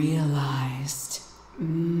realized.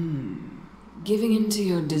 Giving into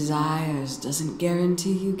your desires doesn't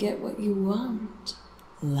guarantee you get what you want.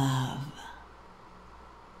 Love.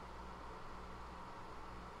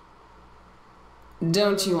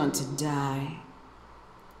 Don't you want to die?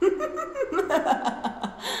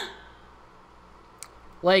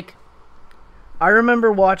 Like, I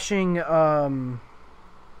remember watching,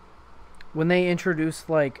 when they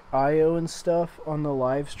introduced, like, IO and stuff on the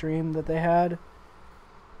live stream that they had.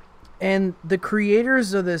 And the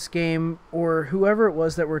creators of this game, or whoever it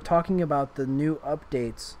was that were talking about the new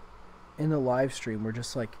updates in the live stream, were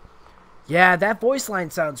just like, yeah, that voice line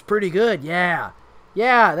sounds pretty good, yeah.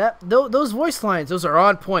 Yeah, those voice lines, those are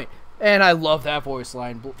on point. And I love that voice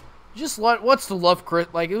line. Just what's the love,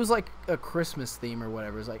 like, it was like a Christmas theme or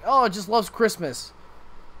whatever. It's like, oh, it just loves Christmas.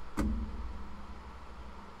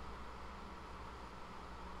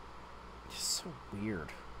 Just so weird.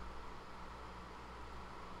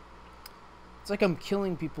 It's like I'm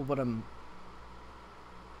killing people, but I'm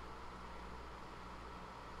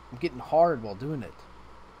getting hard while doing it.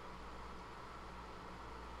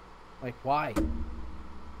 Like, why?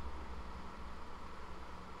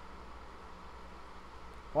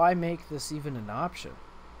 Why make this even an option?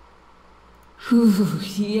 Ooh,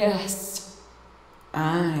 yes.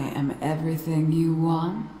 I am everything you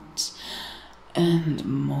want. And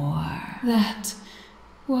more. That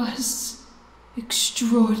was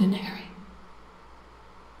extraordinary.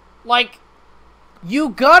 Like, you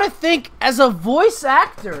gotta think as a voice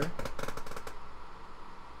actor.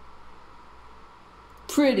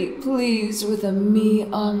 Pretty pleased with a me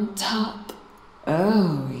on top.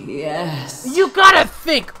 Oh, yes. You gotta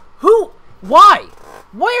think. Who? Why?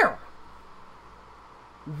 Where?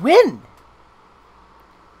 When?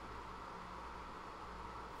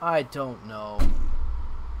 I don't know.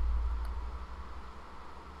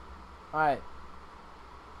 I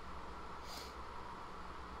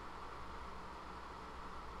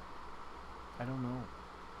don't know.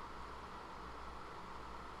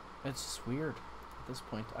 It's just weird at this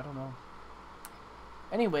point. I don't know.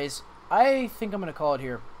 Anyways, I think I'm gonna call it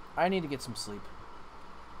here. I need to get some sleep.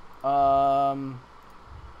 I'll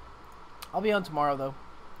be on tomorrow though,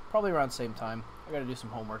 probably around the same time. I gotta do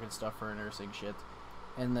some homework and stuff for nursing shit,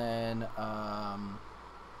 and then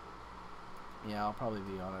yeah, I'll probably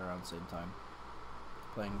be on it around the same time,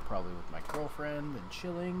 playing probably with my girlfriend and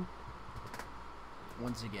chilling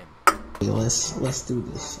once again. Let's do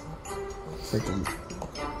this. Freaking.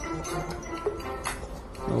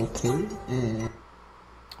 Okay.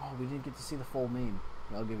 Oh, we didn't get to see the full meme.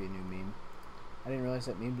 I'll give you a new meme. I didn't realize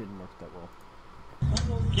that meme didn't work that well.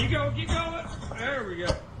 Keep going, keep going. There we go.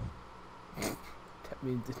 That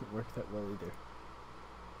meme didn't work that well either.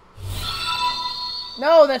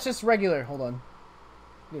 No, that's just regular. Hold on.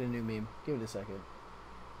 Get a new meme. Give it a second.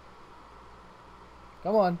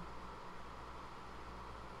 Come on.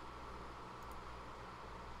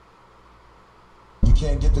 You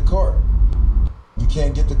can't get the card. You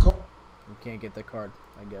can't get the card. You can't get the card,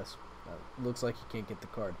 I guess. Looks like you can't get the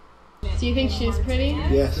card. Do you think she's pretty?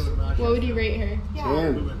 Yes. What would you rate her?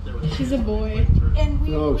 10. She's a boy.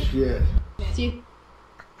 Oh shit. Do you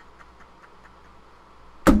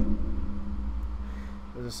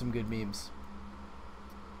Those are some good memes.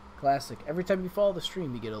 Classic. Every time you follow the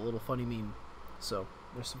stream, you get a little funny meme. So,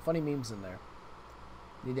 there's some funny memes in there.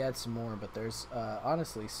 Need to add some more, but there's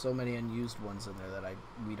honestly so many unused ones in there that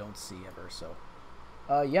we don't see ever. So,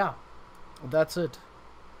 yeah, that's it.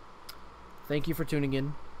 Thank you for tuning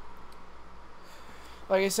in.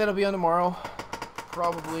 Like I said, I'll be on tomorrow.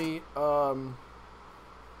 Probably around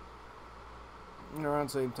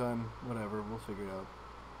same time. Whatever, we'll figure it out.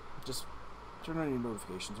 Just turn on your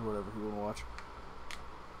notifications or whatever you want to watch.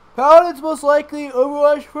 Paladins most likely.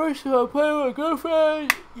 Overwatch first. I'll play with my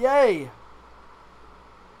girlfriend. Yay!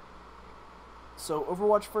 So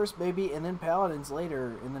Overwatch first, maybe, and then Paladins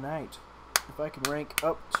later in the night. If I can rank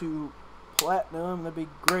up to Platinum, that'd be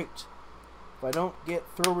great. If I don't get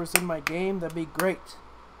throwers in my game, that'd be great.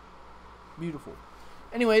 Beautiful.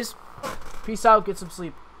 Anyways, peace out. Get some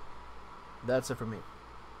sleep. That's it for me.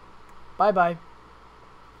 Bye-bye.